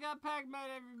 I got Pac-Man,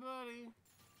 everybody.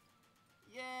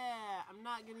 Yeah, I'm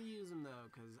not gonna use him though,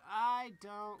 because I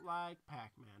don't like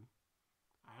Pac-Man.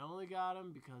 I only got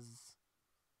him because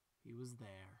he was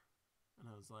there. And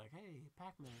I was like, hey,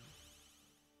 Pac-Man.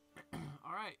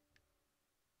 Alright.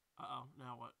 Uh-oh,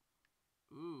 now what?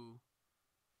 Ooh.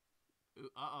 Ooh,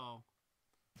 uh-oh.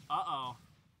 Uh-oh.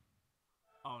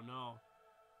 Oh, no.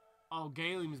 Oh,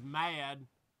 Galen's mad.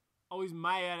 Oh, he's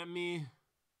mad at me.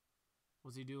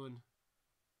 What's he doing?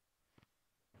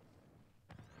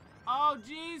 Oh,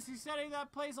 jeez, he's setting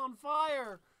that place on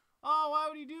fire. Oh, why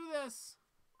would he do this?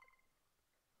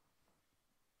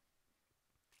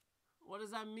 What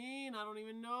does that mean? I don't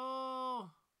even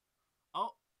know.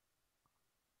 Oh.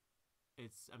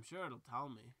 I'm sure it'll tell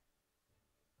me.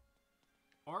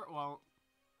 Or it won't.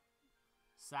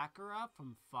 Sakura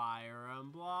from Fire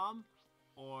Emblem.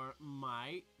 Or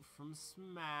Might from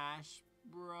Smash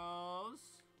Bros.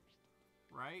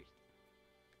 Right?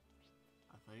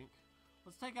 I think.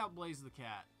 Let's take out Blaze the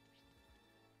Cat.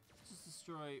 Let's just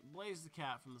destroy Blaze the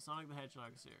Cat from the Sonic the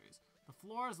Hedgehog series. The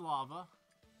floor is lava.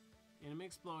 Enemy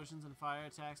explosions and fire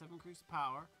attacks have increased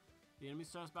power. The enemy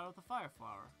starts battle with the fire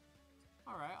flower.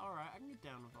 Alright, alright. I can get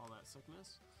down with all that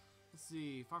sickness. Let's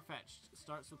see. Farfetch'd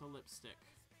starts with a lipstick.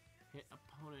 Hit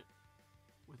opponent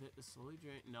with it to slowly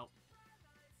drain. Nope.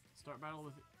 Start battle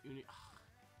with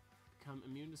become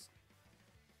immune to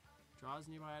draws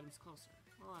nearby items closer.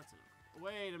 Well, that's it.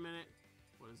 Wait a minute.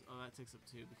 What is? Oh, that takes up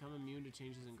 2. Become immune to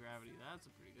changes in gravity. That's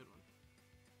a pretty good one.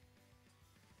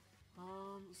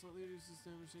 Slightly reduces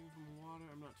damage taken from water.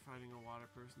 I'm not fighting a water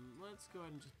person. Let's go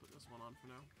ahead and just put this one on for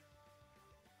now.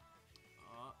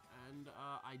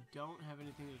 I don't have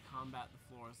anything to combat the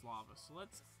floor is lava. So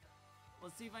let's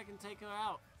see if I can take her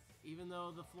out, even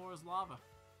though the floor is lava.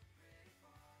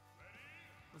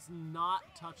 Let's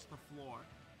not touch the floor.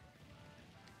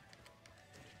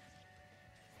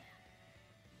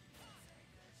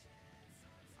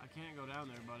 I can't go down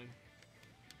there, buddy.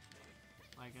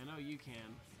 Like, I know you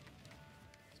can.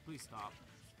 Just please stop.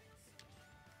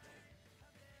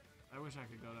 I wish I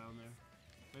could go down there.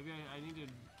 Maybe I need to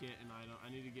get an item. I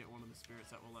need to get one of the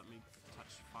spirits that will let me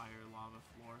touch fire, lava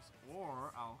floors.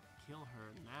 Or I'll kill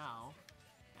her now,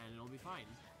 and it'll be fine.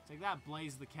 Take that,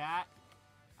 Blaze the Cat.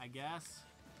 I guess.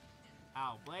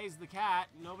 Ow, Blaze the Cat.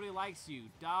 Nobody likes you.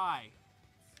 Die.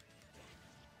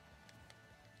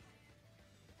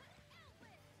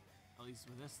 At least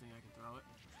with this thing, I can throw it.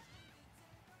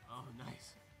 Oh,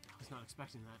 nice. I was not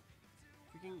expecting that.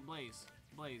 Freaking Blaze.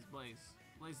 Blaze, Blaze.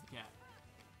 Blaze the cat.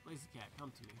 Blaze the cat,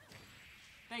 come to me.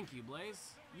 Thank you,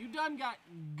 Blaze. You done got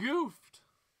goofed.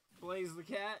 Blaze the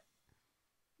cat.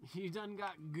 You done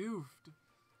got goofed.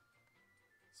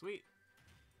 Sweet.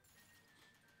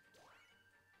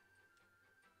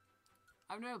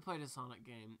 I've never played a Sonic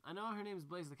game. I know her name is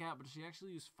Blaze the cat, but does she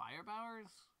actually use fire powers?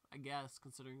 I guess,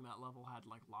 considering that level had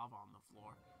like lava on the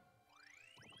floor.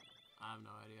 I have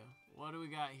no idea. What do we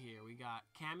got here? We got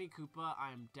Kami Koopa.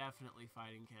 I am definitely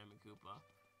fighting Kami Koopa.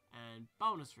 And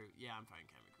bonus fruit. Yeah, I'm fighting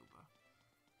Kami Koopa.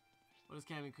 What is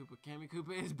Kami Koopa? Kami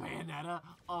Koopa is Bayonetta.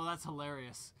 Oh, that's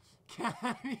hilarious.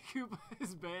 Kami Koopa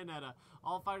is Bayonetta.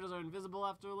 All fighters are invisible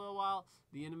after a little while.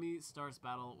 The enemy starts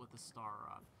battle with a star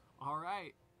rod.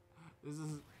 Alright. Let's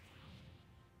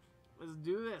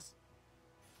do this.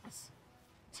 Yes.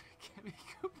 Kami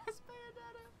Koopa's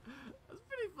Bayonetta. That's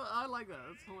pretty fun. I like that.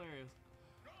 That's hilarious.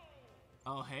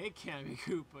 Oh, hey, Kami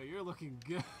Koopa. You're looking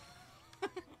good.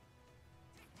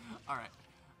 Alright.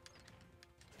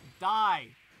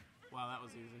 Die! Wow, that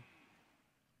was easy.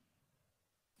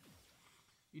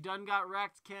 You done got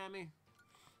wrecked, Kami.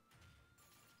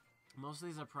 Most of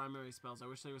these are primary spells. I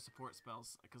wish they were support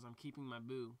spells, because I'm keeping my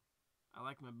boo. I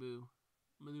like my boo.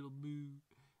 My little boo.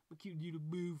 My cute little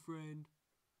boo friend.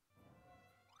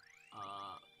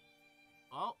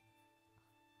 Oh.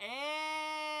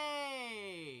 Hey!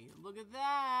 Look at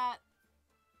that!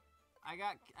 I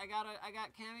got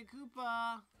Kami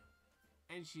Koopa.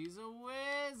 And she's a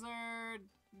wizard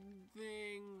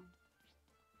thing.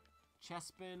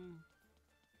 Chespin.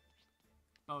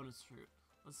 Bonus fruit.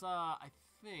 Let's I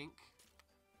think.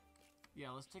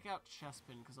 Yeah, let's take out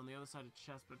Chespin, because on the other side of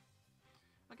Chespin.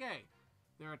 Okay.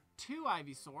 There are 2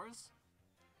 Ivysaurs.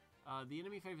 The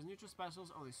enemy favors neutral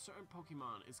specials, only certain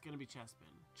Pokemon. It's gonna be Chespin.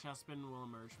 Chespin will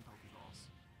emerge from Pokeballs.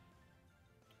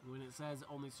 When it says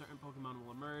only certain Pokemon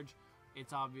will emerge,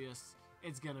 it's obvious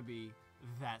it's gonna be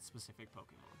that specific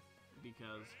Pokemon.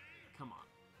 Because, come on.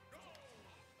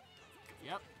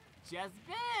 Yep.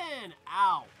 Chespin!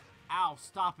 Ow! Ow,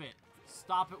 stop it.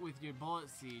 Stop it with your bullet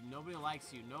seed. Nobody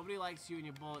likes you. Nobody likes you and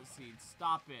your bullet seed.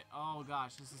 Stop it. Oh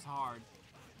gosh, this is hard.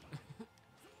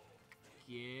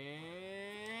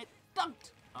 Get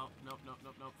dunked! Oh, nope, nope,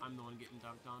 nope, nope. I'm the one getting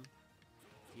dunked on.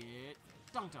 Get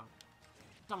dunked on.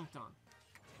 Dunked on.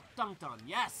 Dunked on.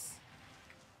 Yes!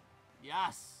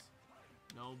 Yes!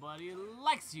 Nobody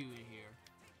likes you here.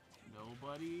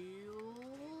 Nobody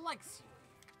likes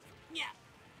you. Yeah!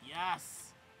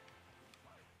 Yes!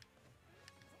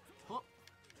 Oh.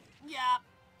 Yeah!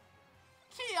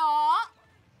 Kia!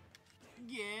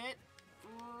 Get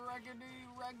raggedy,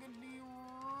 raggedy,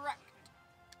 wrecked.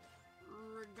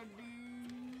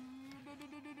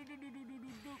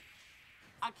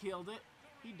 I killed it.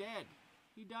 He dead.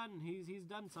 He done. He's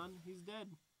done, son. He's dead.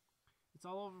 It's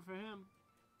all over for him.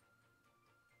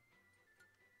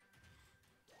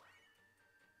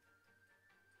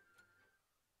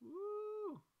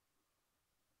 Woo!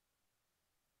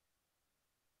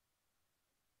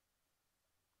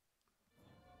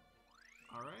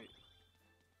 All right.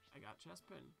 I got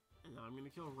Chespin. And now I'm going to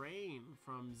kill Rain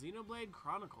from Xenoblade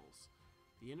Chronicles.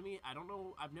 The enemy, I don't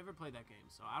know, I've never played that game,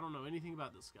 so I don't know anything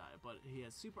about this guy. But he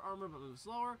has super armor but moves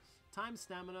slower, time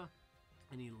stamina,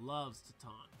 and he loves to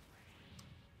taunt.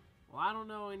 Well, I don't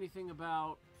know anything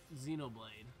about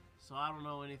Xenoblade, so I don't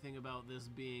know anything about this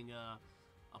being a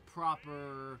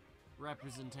proper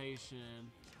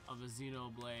representation of a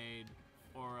Xenoblade.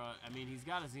 Or, I mean, he's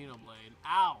got a Xenoblade.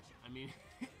 Ow! I mean,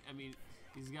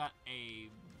 he's got a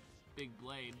big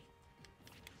blade.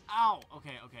 Ow!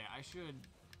 Okay, okay, I should,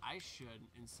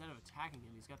 instead of attacking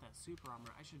him, he's got that super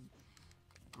armor, I should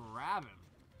grab him.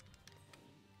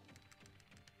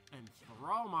 And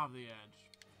throw him off the edge.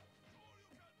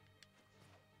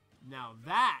 Now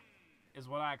that is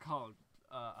what I call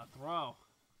a throw.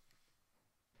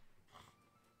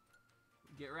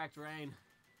 Get wrecked, Rain.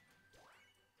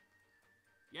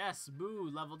 Yes, Boo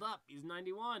leveled up. He's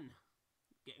 91.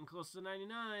 Getting close to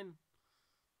 99.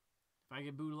 If I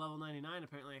get Boo to level 99,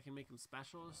 apparently I can make him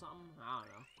special or something. I don't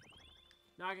know.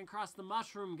 Now I can cross the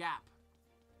mushroom gap.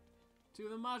 To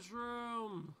the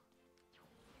mushroom.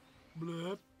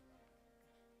 Blip.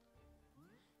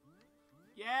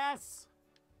 Yes.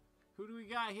 Who do we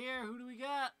got here? Who do we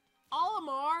got?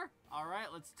 Olimar. All right,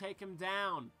 let's take him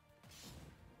down.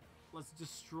 Let's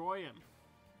destroy him.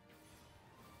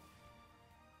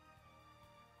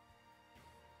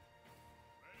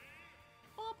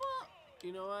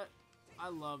 You know what? I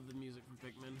love the music from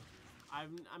Pikmin. I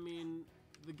mean,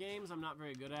 the games I'm not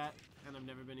very good at, and I've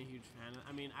never been a huge fan of.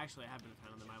 I mean, actually, I have been a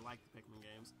fan of them. I like the Pikmin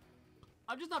games.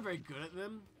 I'm just not very good at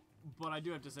them, but I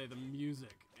do have to say the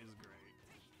music is great.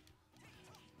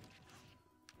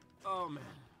 Oh man.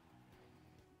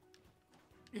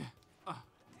 Yeah.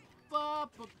 Ba,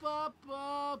 ba, ba,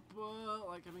 ba, ba.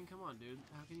 Like, I mean, come on, dude.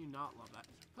 How can you not love that?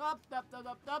 Up, up, up,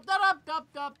 up, up, up, up,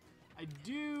 up. I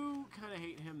do kind of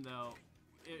hate him, though.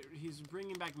 He's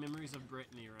bringing back memories of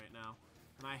Brittany right now.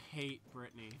 And I hate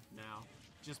Brittany now,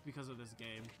 just because of this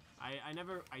game. I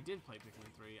did play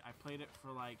Pikmin 3. I played it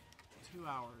for like 2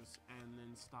 hours and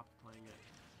then stopped playing it.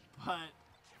 But,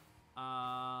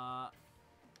 I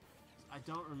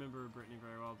don't remember Brittany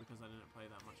very well because I didn't play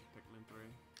that much of Pikmin 3.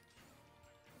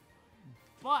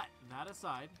 But, that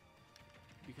aside,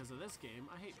 because of this game,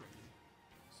 I hate Brittany.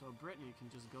 So Brittany can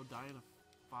just go die in a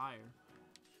fire.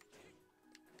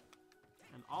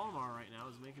 And Olimar right now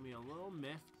is making me a little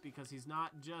miffed because he's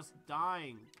not just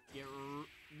dying.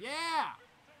 Yeah!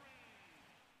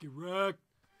 Get wrecked!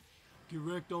 Get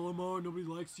wrecked, Olimar. Nobody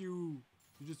likes you.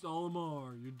 You're just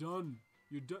Olimar. You're done.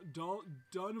 You're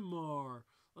done, Amar.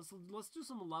 Let's do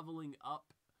some leveling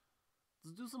up.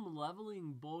 Let's do some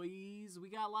leveling, boys. We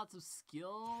got lots of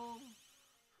skill.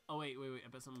 Oh, wait. I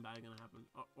bet something bad is going to happen.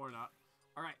 Oh, or not.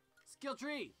 All right. Skill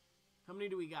tree. How many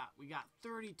do we got? We got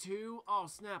 32. Oh,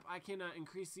 snap. I can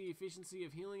increase the efficiency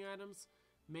of healing items.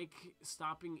 Make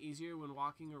stopping easier when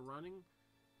walking or running.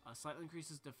 Slightly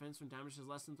increases defense when damage is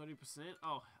less than 30%.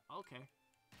 Oh, okay.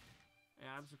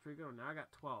 Yeah, I'm pretty good. Now I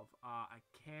got 12. I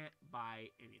can't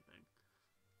buy anything.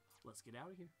 Let's get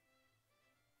out of here.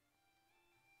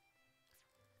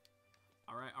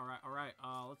 Alright.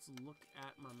 Let's look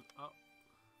at my... Oh,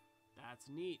 that's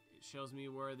neat. It shows me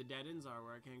where the dead ends are,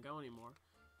 where I can't go anymore.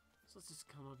 So let's just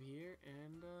come up here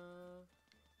and,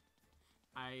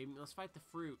 let's fight the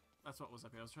fruit. That's what was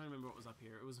up here. I was trying to remember what was up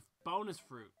here. It was a bonus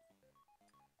fruit.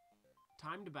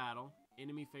 Timed battle.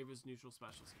 Enemy favors neutral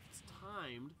specials. If it's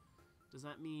timed, does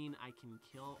that mean I can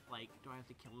kill, like, do I have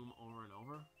to kill them over and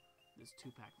over? There's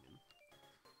 2 Pac-Men.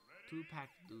 2 Pac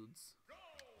dudes.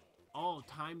 Oh,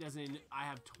 timed as in I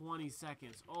have 20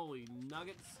 seconds. Holy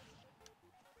nuggets.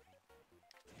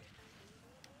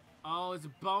 Oh, it's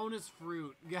a bonus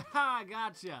fruit.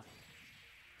 Gotcha.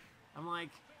 I'm like,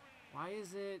 why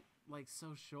is it, like,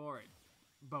 so short?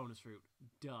 Bonus fruit.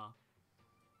 Duh.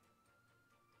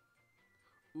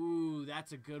 Ooh,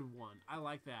 that's a good one. I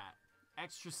like that.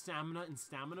 Extra stamina in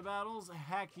stamina battles?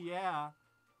 Heck yeah.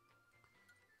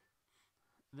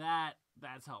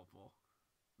 That's helpful.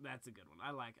 That's a good one.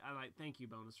 I like thank you,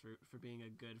 bonus fruit, for being a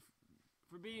good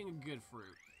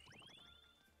fruit.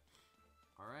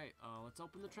 Alright, let's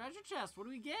open the treasure chest. What do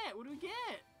we get? What do we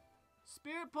get?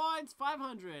 Spirit points,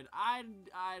 500. I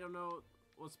don't know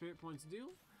what spirit points do.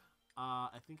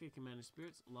 I think I can manage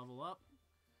spirits, level up.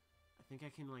 I think I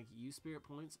can, like, use spirit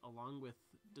points along with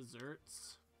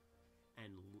desserts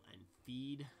and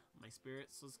feed my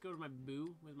spirits. So let's go to my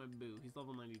boo. Where's my boo? He's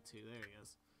level 92. There he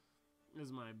is.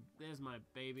 There's my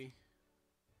baby.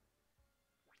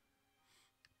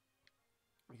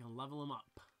 We can level him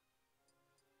up.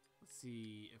 Let's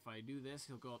see. If I do this,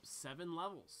 he'll go up 7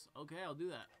 levels. Okay, I'll do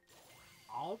that.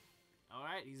 Oh.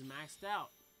 Alright, he's maxed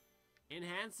out.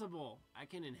 Enhanceable. I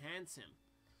can enhance him.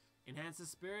 Enhance the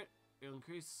spirit. It'll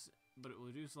increase, but it will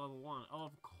reduce level 1. Oh,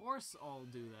 of course I'll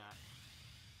do that.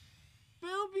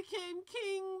 Boo became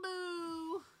King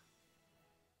Boo!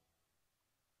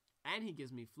 And he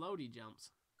gives me floaty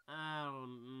jumps. I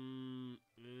don't...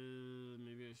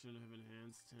 maybe I shouldn't have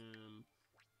enhanced him.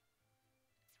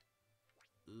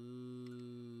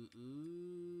 Ooh.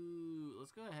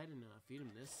 Let's go ahead and feed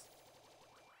him this.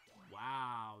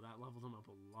 Wow, that leveled him up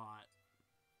a lot.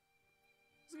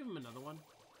 Let's give him another one.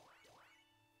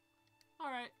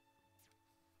 Alright.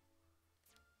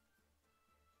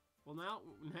 Well, now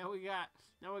we got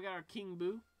our King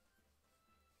Boo.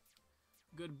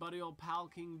 Good buddy old pal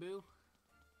King Boo.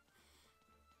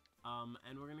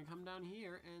 And we're gonna come down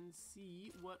here and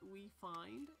see what we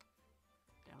find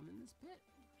down in this pit.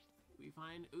 We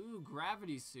find, ooh,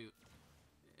 gravity suit.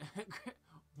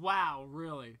 Wow,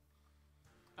 really?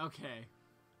 Okay.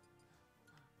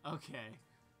 Okay.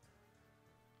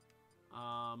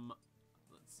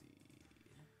 Let's see.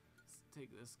 Let's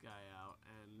take this guy out,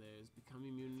 and there's become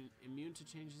immune to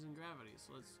changes in gravity.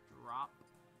 So let's drop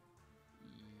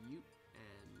you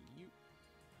and you.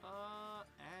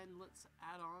 And let's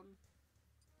add on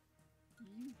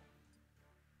you.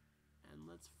 And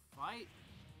let's fight.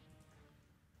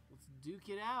 Let's duke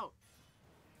it out.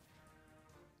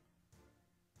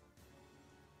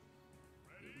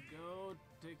 Here we go,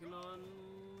 taking on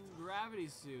gravity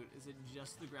suit. Is it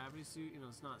just the gravity suit? You know,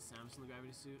 it's not Samson the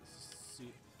gravity suit. It's just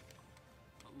suit.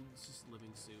 It's just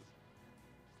living suit.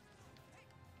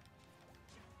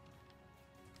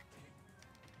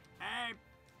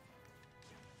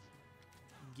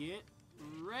 Get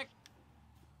wrecked.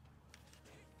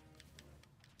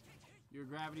 Your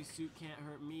gravity suit can't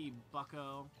hurt me,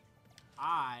 bucko.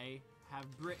 I have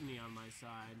Brittany on my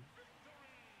side.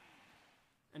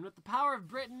 And with the power of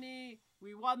Brittany,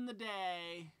 we won the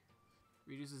day.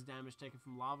 Reduces damage taken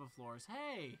from lava floors.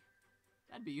 Hey,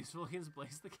 that'd be useful against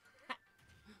Blaze the Cat.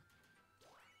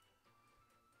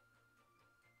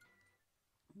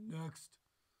 Next.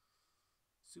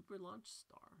 Super Launch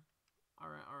Star.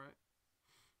 Alright, alright.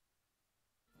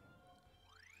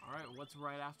 Alright, what's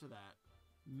right after that?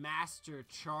 Master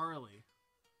Charlie.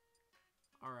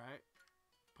 Alright.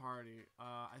 Party.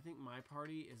 I think my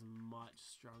party is much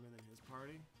stronger than his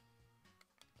party.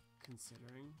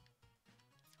 Considering.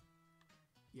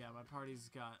 Yeah, my party's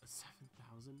got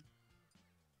 7,000.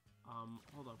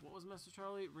 Hold up. What was Master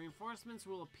Charlie? Reinforcements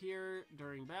will appear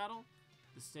during battle.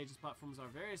 The stage's platforms are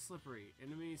very slippery.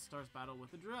 Enemy starts battle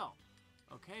with a drill.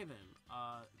 Okay then.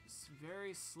 It's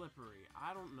very slippery.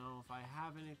 I don't know if I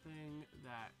have anything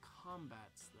that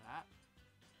combats that.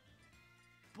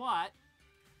 But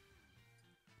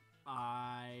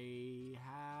I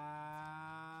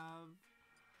have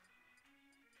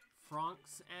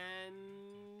Franks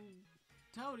and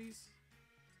Toadies.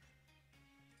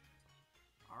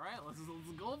 Alright, let's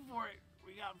go for it.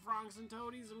 We got Franks and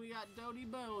Toadies and we got Doty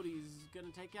Bodies.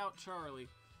 Gonna take out Charlie.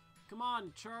 Come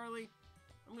on, Charlie.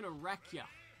 I'm gonna wreck ya.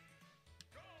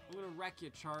 I'm gonna wreck ya,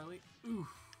 Charlie. Oof.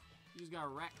 You just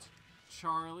got wrecked.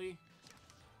 Charlie.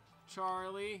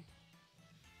 Charlie.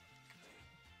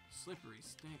 Slippery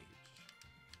stage.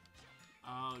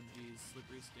 Oh, geez.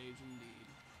 Slippery stage indeed.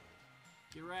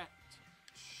 Get wrecked.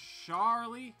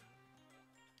 Charlie.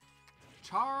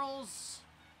 Charles.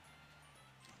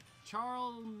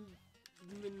 Charles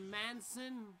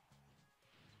Manson.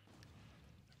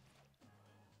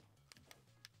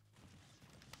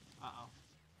 Uh-oh.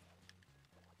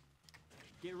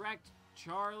 Get wrecked,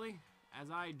 Charlie, as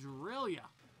I drill ya.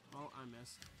 Oh, I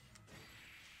missed.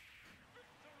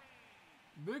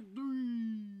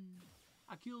 Victory!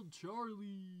 I killed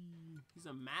Charlie. He's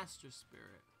a master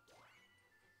spirit.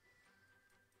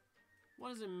 What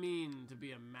does it mean to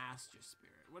be a master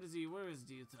spirit? What is he? What are his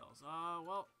details?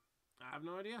 Well, I have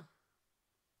no idea.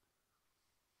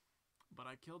 But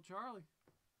I killed Charlie.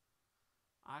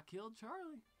 I killed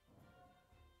Charlie.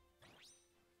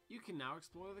 You can now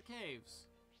explore the caves.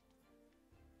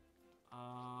 I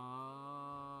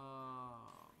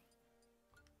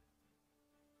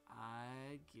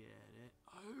get it.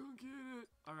 I don't get it.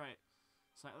 Alright.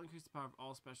 Slightly increase the power of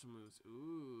all special moves.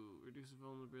 Ooh. Reduce the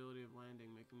vulnerability of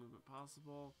landing. Making movement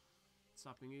possible.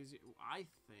 Stopping easy. Ooh, I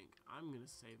think I'm going to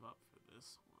save up for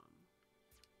this one.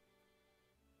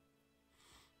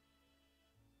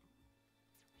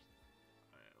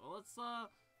 Alright. Well, let's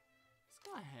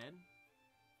go ahead.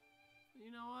 You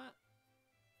know what?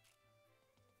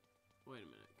 Wait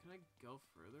a minute. Can I go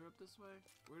further up this way?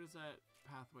 Where does that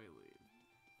pathway lead?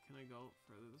 Can I go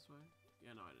further this way?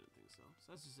 Yeah, no, I didn't think so. So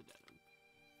that's just a dead end.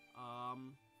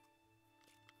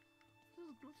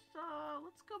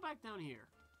 Let's go back down here.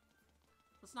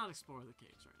 Let's not explore the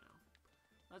caves right now.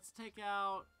 Let's take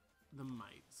out the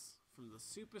Mites from the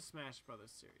Super Smash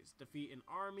Bros. Series. Defeat an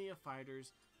army of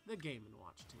fighters, the Game &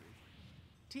 Watch team.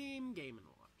 Team Game &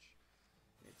 Watch.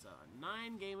 It's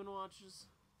 9 Game & Watches.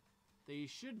 They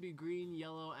should be green,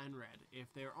 yellow, and red.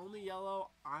 If they're only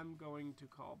yellow, I'm going to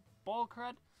call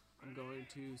Bullcrud. I'm going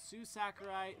to sue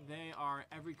Sakurai. They are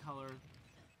every color.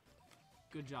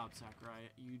 Good job, Sakurai.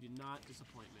 You did not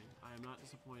disappoint me. I am not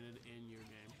disappointed in your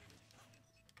game.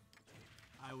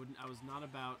 I was not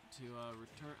about to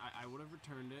return. I would have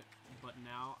returned it, but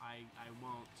now I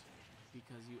won't,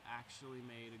 because you actually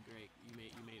made a great. You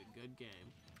made a good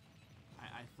game.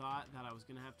 I thought that I was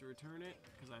gonna have to return it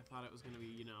because I thought it was gonna be,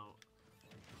 you know,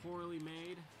 poorly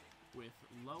made with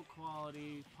low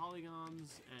quality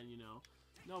polygons, and you know,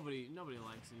 nobody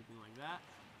likes anything like that.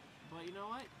 But you know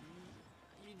what?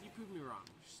 You proved me wrong,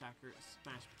 Smash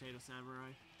Potato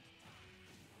Samurai.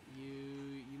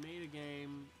 You made a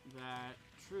game that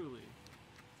truly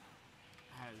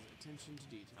has attention to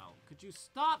detail. Could you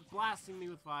stop blasting me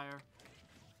with fire?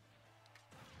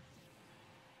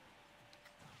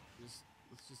 Let's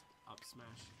just up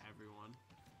smash everyone.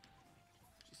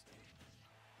 Just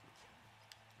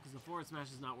because the forward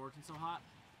smash is not working so hot.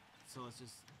 So let's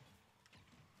just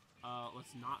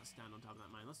let's not stand on top of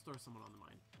that mine. Let's throw someone on the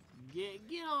mine.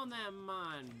 Get on that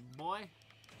mine, boy.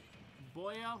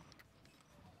 Boyo.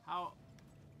 How?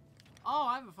 Oh,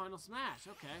 I have a final smash.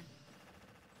 Okay.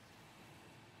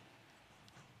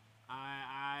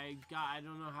 I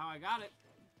don't know how I got it,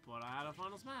 but I had a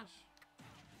final smash.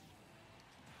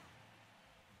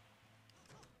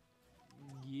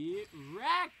 Get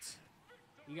wrecked!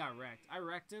 He got wrecked. I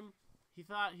wrecked him. He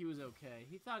thought he was okay.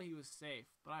 He thought he was safe,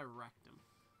 but I wrecked him.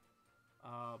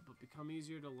 But become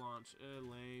easier to launch.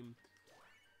 Lame.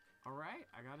 Alright,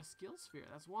 I got a skill sphere.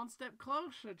 That's one step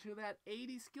closer to that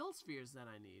 80 skill spheres that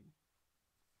I need.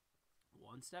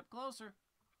 One step closer.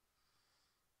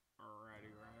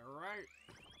 Alright.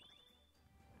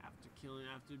 After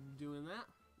doing that,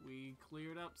 we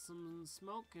cleared up some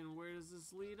smoke, and where does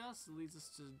this lead us? It leads us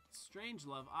to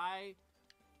Strangelove. I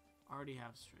already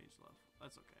have Strangelove.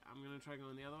 That's okay. I'm gonna try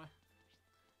going the other way.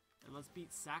 And let's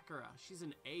beat Sakura. She's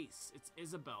an ace. It's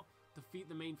Isabel. Defeat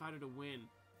the main fighter to win.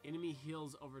 Enemy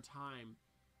heals over time.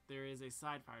 There is a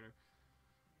side fighter.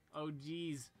 Oh,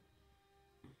 jeez.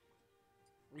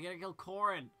 We gotta kill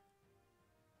Korin.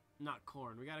 Not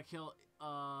Korin. We gotta kill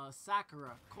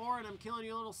Sakura. Korin, I'm killing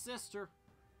your little sister.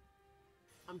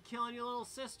 I'm killing your little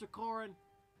sister, Korin.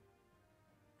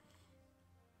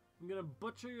 I'm gonna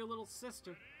butcher your little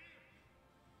sister.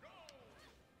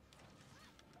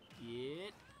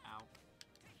 Get out.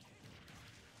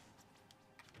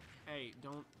 Hey,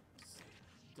 don't.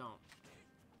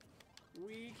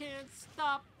 We can't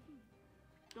stop.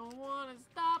 Don't wanna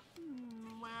stop.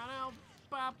 Wow,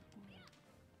 pop.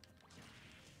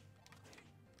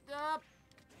 Up.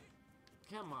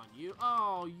 Come on, you.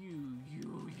 Oh,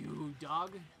 you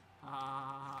dog.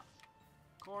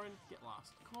 Korin, get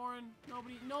lost. Korin,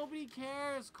 nobody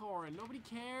cares, Korin. Nobody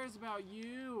cares about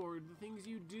you or the things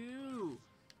you do.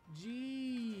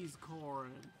 Jeez,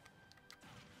 Korin.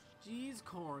 Jeez,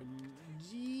 Korin.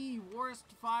 Gee, worst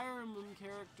Fire Emblem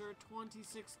character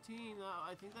 2016.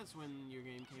 I think that's when your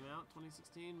game came out.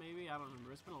 2016, maybe? I don't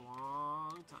remember. It's been a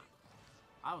long time.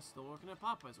 I was still working at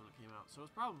Popeyes when it came out, so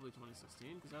it's probably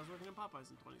 2016 because I was working at Popeyes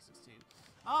in 2016.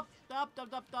 Up.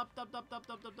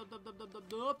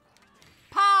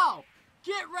 Pow!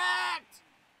 Get wrecked!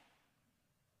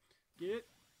 Get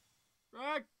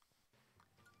wrecked!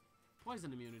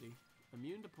 Poison immunity.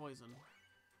 Immune to poison.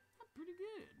 That's pretty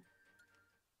good.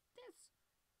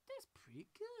 That's pretty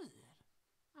good.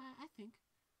 I think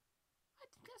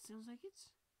that sounds like that's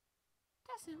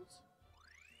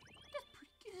pretty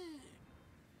good.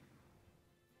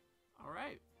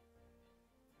 Alright.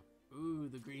 Ooh,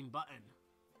 the green button.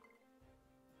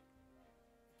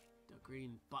 The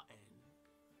green button.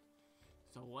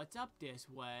 So what's up this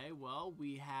way? Well,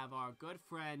 we have our good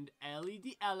friend Ellie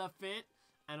the Elephant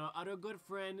and our other good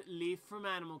friend Leaf from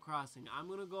Animal Crossing. I'm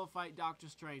gonna go fight Dr.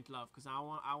 Strangelove because I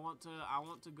want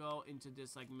to go into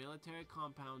this like military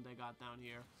compound they got down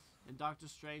here. And Dr.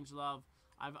 Strangelove,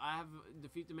 I have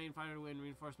defeat the main fighter to win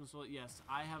reinforcements. Well, yes,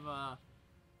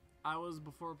 I was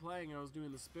before playing. I was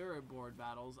doing the spirit board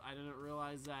battles. I didn't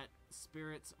realize that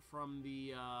spirits from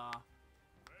the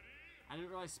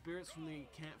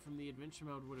from the adventure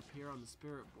mode would appear on the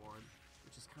spirit board,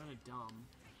 which is kind of dumb.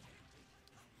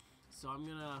 So I'm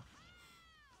gonna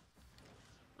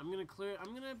clear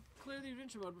the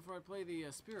adventure mode before I play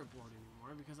the spirit board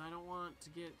anymore because I don't want to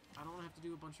have to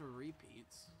do a bunch of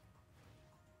repeats.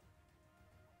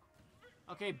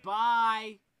 Okay,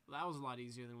 bye. Well, that was a lot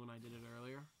easier than when I did it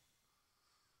earlier.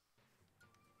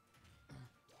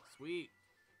 Sweet.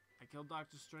 I killed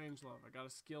Dr. Strangelove. I got a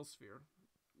skill sphere.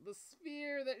 The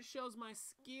sphere that shows my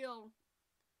skill.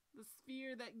 The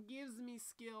sphere that gives me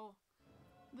skill.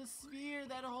 The sphere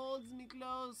that holds me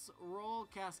close. Roll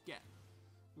Casquette.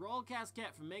 Roll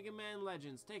Casquette from Mega Man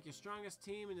Legends. Take your strongest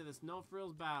team into this No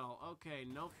Frills battle. Okay,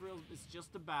 No Frills, it's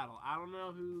just a battle. I don't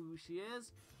know who she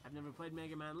is. I've never played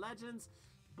Mega Man Legends,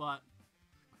 but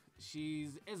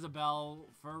she's Isabel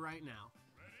for right now.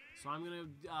 So I'm gonna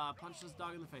punch this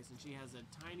dog in the face, and she has a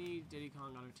tiny Diddy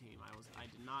Kong on her team. I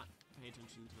did not pay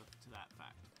attention to that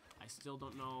fact. I still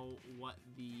don't know what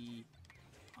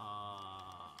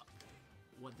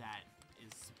that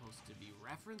is supposed to be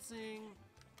referencing.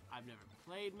 I've never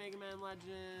played Mega Man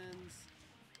Legends.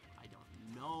 I don't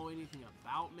know anything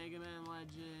about Mega Man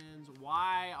Legends.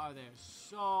 Why are there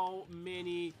so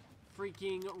many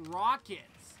freaking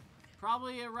rockets?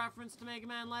 Probably a reference to Mega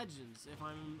Man Legends, if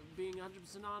I'm being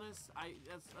 100% honest.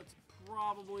 That's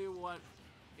probably what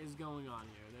is going on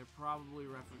here. They're probably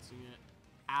referencing it.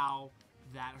 Ow,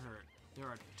 that hurt. There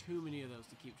are too many of those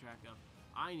to keep track of.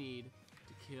 I need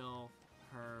to kill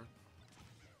her.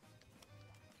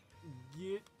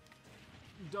 Get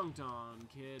dunked on,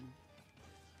 kid.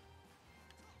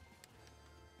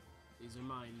 These are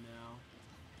mine now.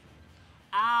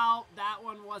 Ow, that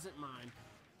one wasn't mine.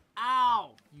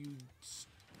 Ow, you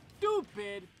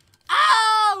stupid.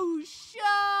 Ow,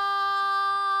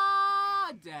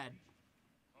 dead.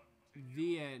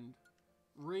 The end.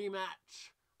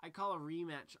 Rematch. I call a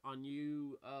rematch on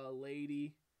you,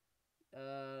 lady.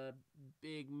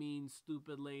 Big, mean,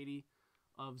 stupid lady.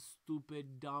 of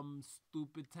stupid, dumb,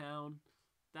 stupid town.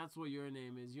 That's what your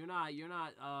name is. You're not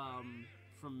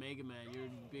from Mega Man. You're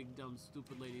a big, dumb,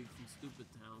 stupid lady from Stupid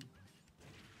Town.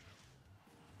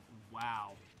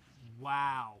 Wow.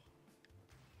 Wow.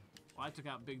 Well, I took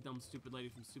out big, dumb, stupid lady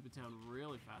from Stupid Town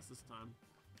really fast this time.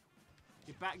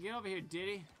 Get back. Get over here,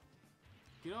 Diddy.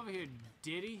 Get over here,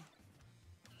 Diddy.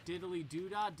 Diddly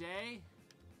doodah day.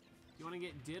 You want to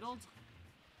get diddled?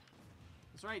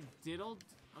 That's right, diddled.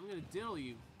 I'm gonna diddle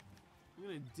you. I'm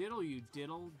gonna diddle you,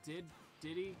 diddle.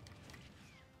 Diddy.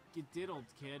 Get diddled,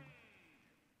 kid.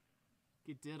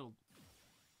 Get diddled.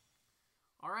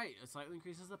 Alright, it slightly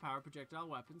increases the power of projectile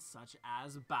weapons such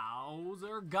as bows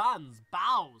or guns.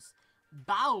 Bows!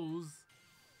 Bows!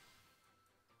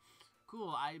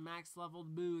 Cool, I max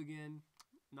leveled Boo again.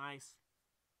 Nice.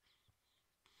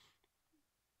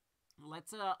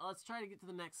 Let's try to get to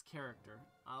the next character.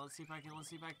 Let's see if I can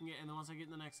get, and then once I get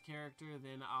in the next character,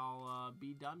 then I'll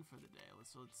be done for the day.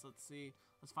 Let's see.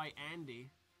 Let's fight Andy.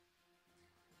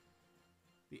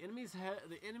 The enemy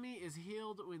is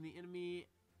healed when the enemy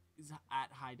is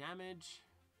at high damage.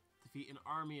 Defeat an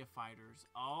army of fighters.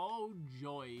 Oh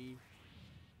joy!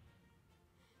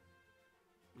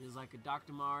 It is like a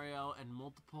Dr. Mario and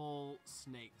multiple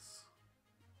snakes.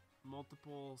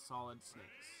 Multiple solid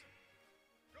snakes.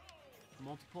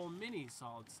 Multiple mini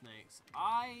solid snakes.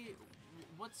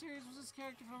 What series was this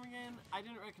character from again? I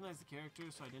didn't recognize the character,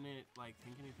 so I didn't like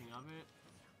think anything of it.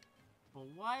 But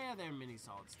why are there mini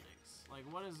solid snakes? Like,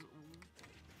 what is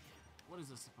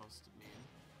this supposed to mean?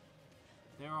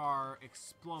 There are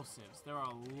explosives. There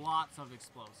are lots of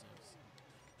explosives.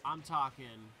 I'm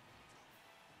talking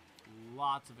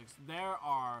lots of there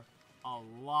are a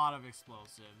lot of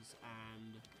explosives,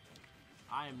 and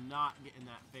I am not getting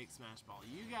that fake smash ball.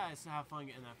 You guys have fun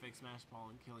getting that fake smash ball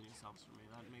and killing yourselves for me.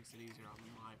 That makes it easier on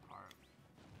my part.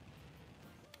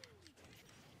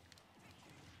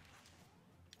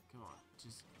 Come on,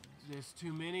 just, there's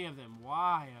too many of them.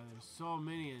 Why are there so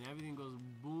many and everything goes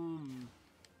boom,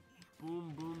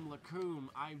 boom, boom, lacoom?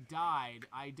 I died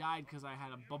because I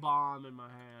had a bomb in my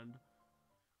hand.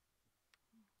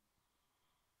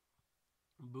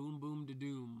 Boom, boom, da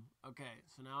doom. Okay,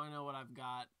 so now I know what I've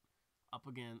got up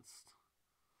against.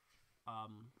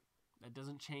 That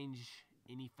doesn't change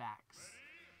any facts.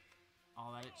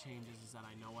 All that it changes is that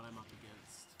I know what I'm up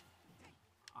against.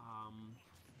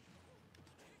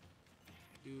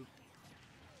 Dude.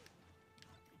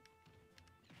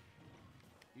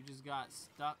 You just got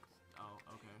stuck. Oh,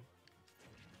 okay.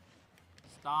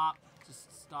 Stop.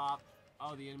 Just stop.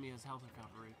 Oh, the enemy has health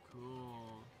recovery.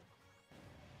 Cool.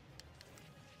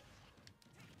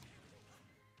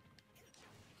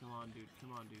 Come on, dude.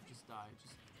 Come on, dude. Just die.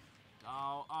 Just.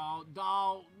 Oh,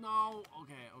 no.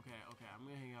 Okay. I'm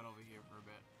gonna hang out over here for a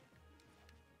bit.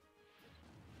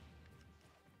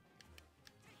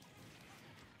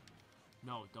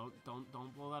 No,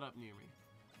 don't blow that up near me.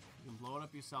 You can blow it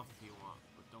up yourself if you want,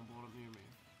 but don't blow it up near me.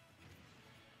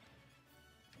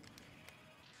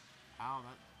 Ow,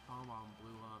 that bomb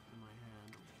blew up in my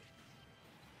hand.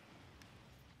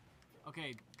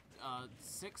 Okay,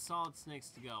 6 solid snakes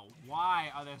to go.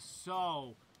 Why are there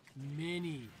so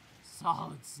many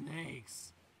solid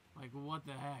snakes? Like, what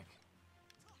the heck?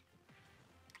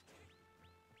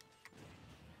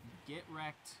 Get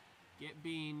wrecked. Get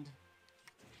beamed.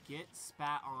 Get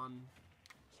spat on.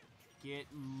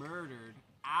 Get murdered.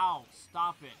 Ow,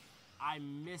 stop it. I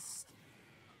missed.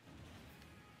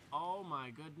 Oh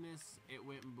my goodness, it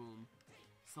went boom.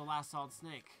 It's the last solid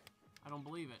snake. I don't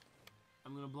believe it.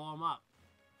 I'm gonna blow him up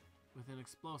with an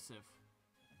explosive.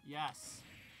 Yes.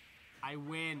 I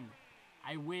win.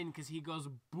 I win because he goes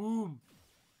boom.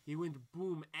 He went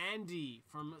boom. Andy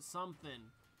from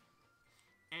something.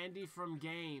 Andy from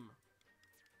game.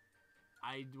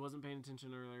 I wasn't paying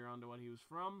attention earlier on to what he was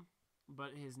from,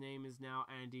 but his name is now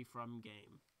Andy from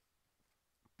game.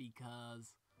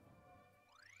 Because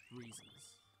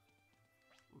reasons.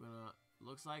 We're gonna,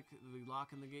 looks like the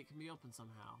lock in the gate can be opened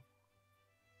somehow.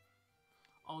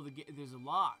 Oh, there's a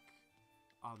lock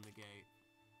on the gate.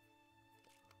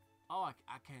 Oh,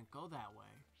 I can't go that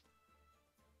way.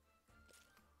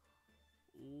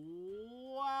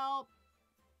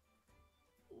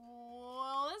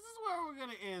 Well, this is where we're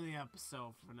gonna end the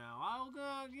episode for now. I'll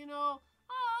go, you know,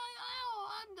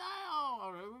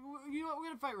 you know, we're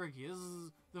gonna fight Ricky. This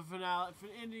is the finale,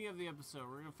 ending of the episode.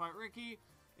 We're gonna fight Ricky.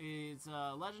 It's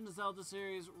a Legend of Zelda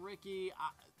series. Ricky,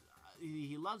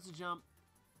 he loves to jump,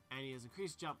 and he has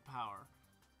increased jump power.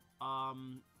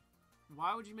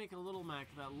 Why would you make a little mech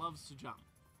that loves to jump?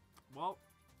 Well,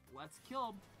 let's kill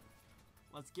him.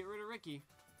 Let's get rid of Ricky.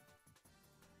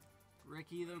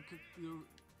 Ricky,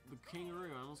 The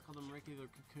kangaroo. I almost called him Ricky the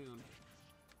Cocoon.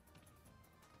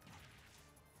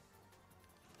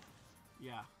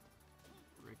 Yeah.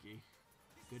 Ricky.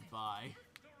 Goodbye.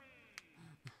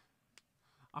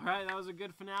 Alright, that was a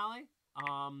good finale.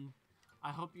 I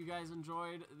hope you guys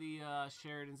enjoyed the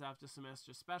Sheridan's After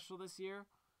Semester special this year.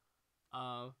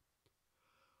 I'm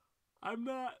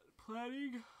not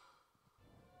planning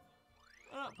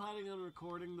on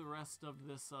recording the rest of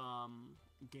this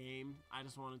game. I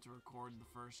just wanted to record the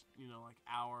first, you know, like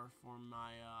hour for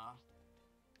my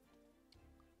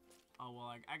oh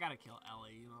well, I gotta kill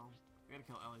Ellie, you know. I gotta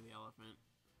kill Ellie the elephant.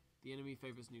 The enemy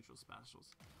favors neutral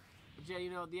specials. But yeah, you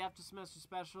know, the After Semester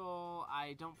special,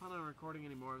 I don't plan on recording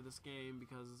any more of this game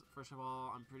because, first of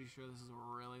all, I'm pretty sure this is a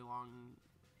really long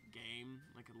game,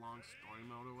 like a long story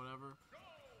mode or whatever.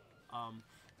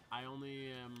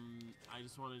 I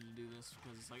just wanted to do this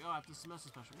because it's like, oh, After Semester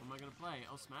special, what am I gonna play?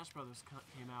 Oh, Smash Brothers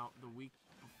came out the week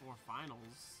before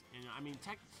finals, and I mean,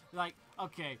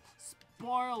 okay,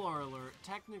 spoiler alert,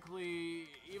 technically,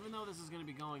 even though this is gonna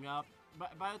be going up,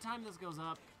 but by the time this goes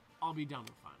up, I'll be done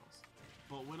with finals.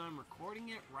 But when I'm recording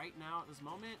it right now at this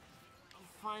moment,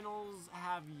 finals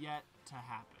have yet to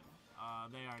happen.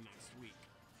 They are next week.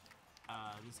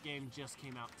 This game just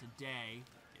came out today.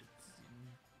 It's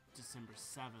December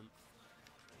 7th,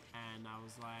 and I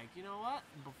was like, you know what?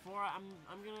 Before I'm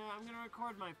gonna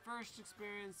record my first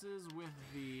experiences with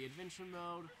the adventure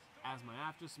mode as my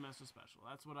After Semester special.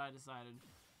 That's what I decided,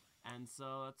 and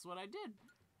so that's what I did.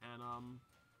 And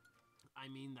I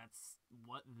mean, that's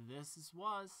what this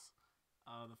was.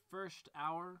 The first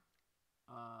hour,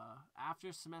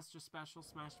 After Semester special,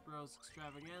 Smash Bros.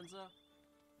 Extravaganza.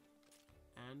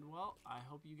 And, well, I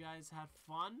hope you guys had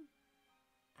fun,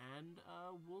 and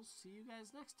we'll see you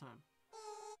guys next time.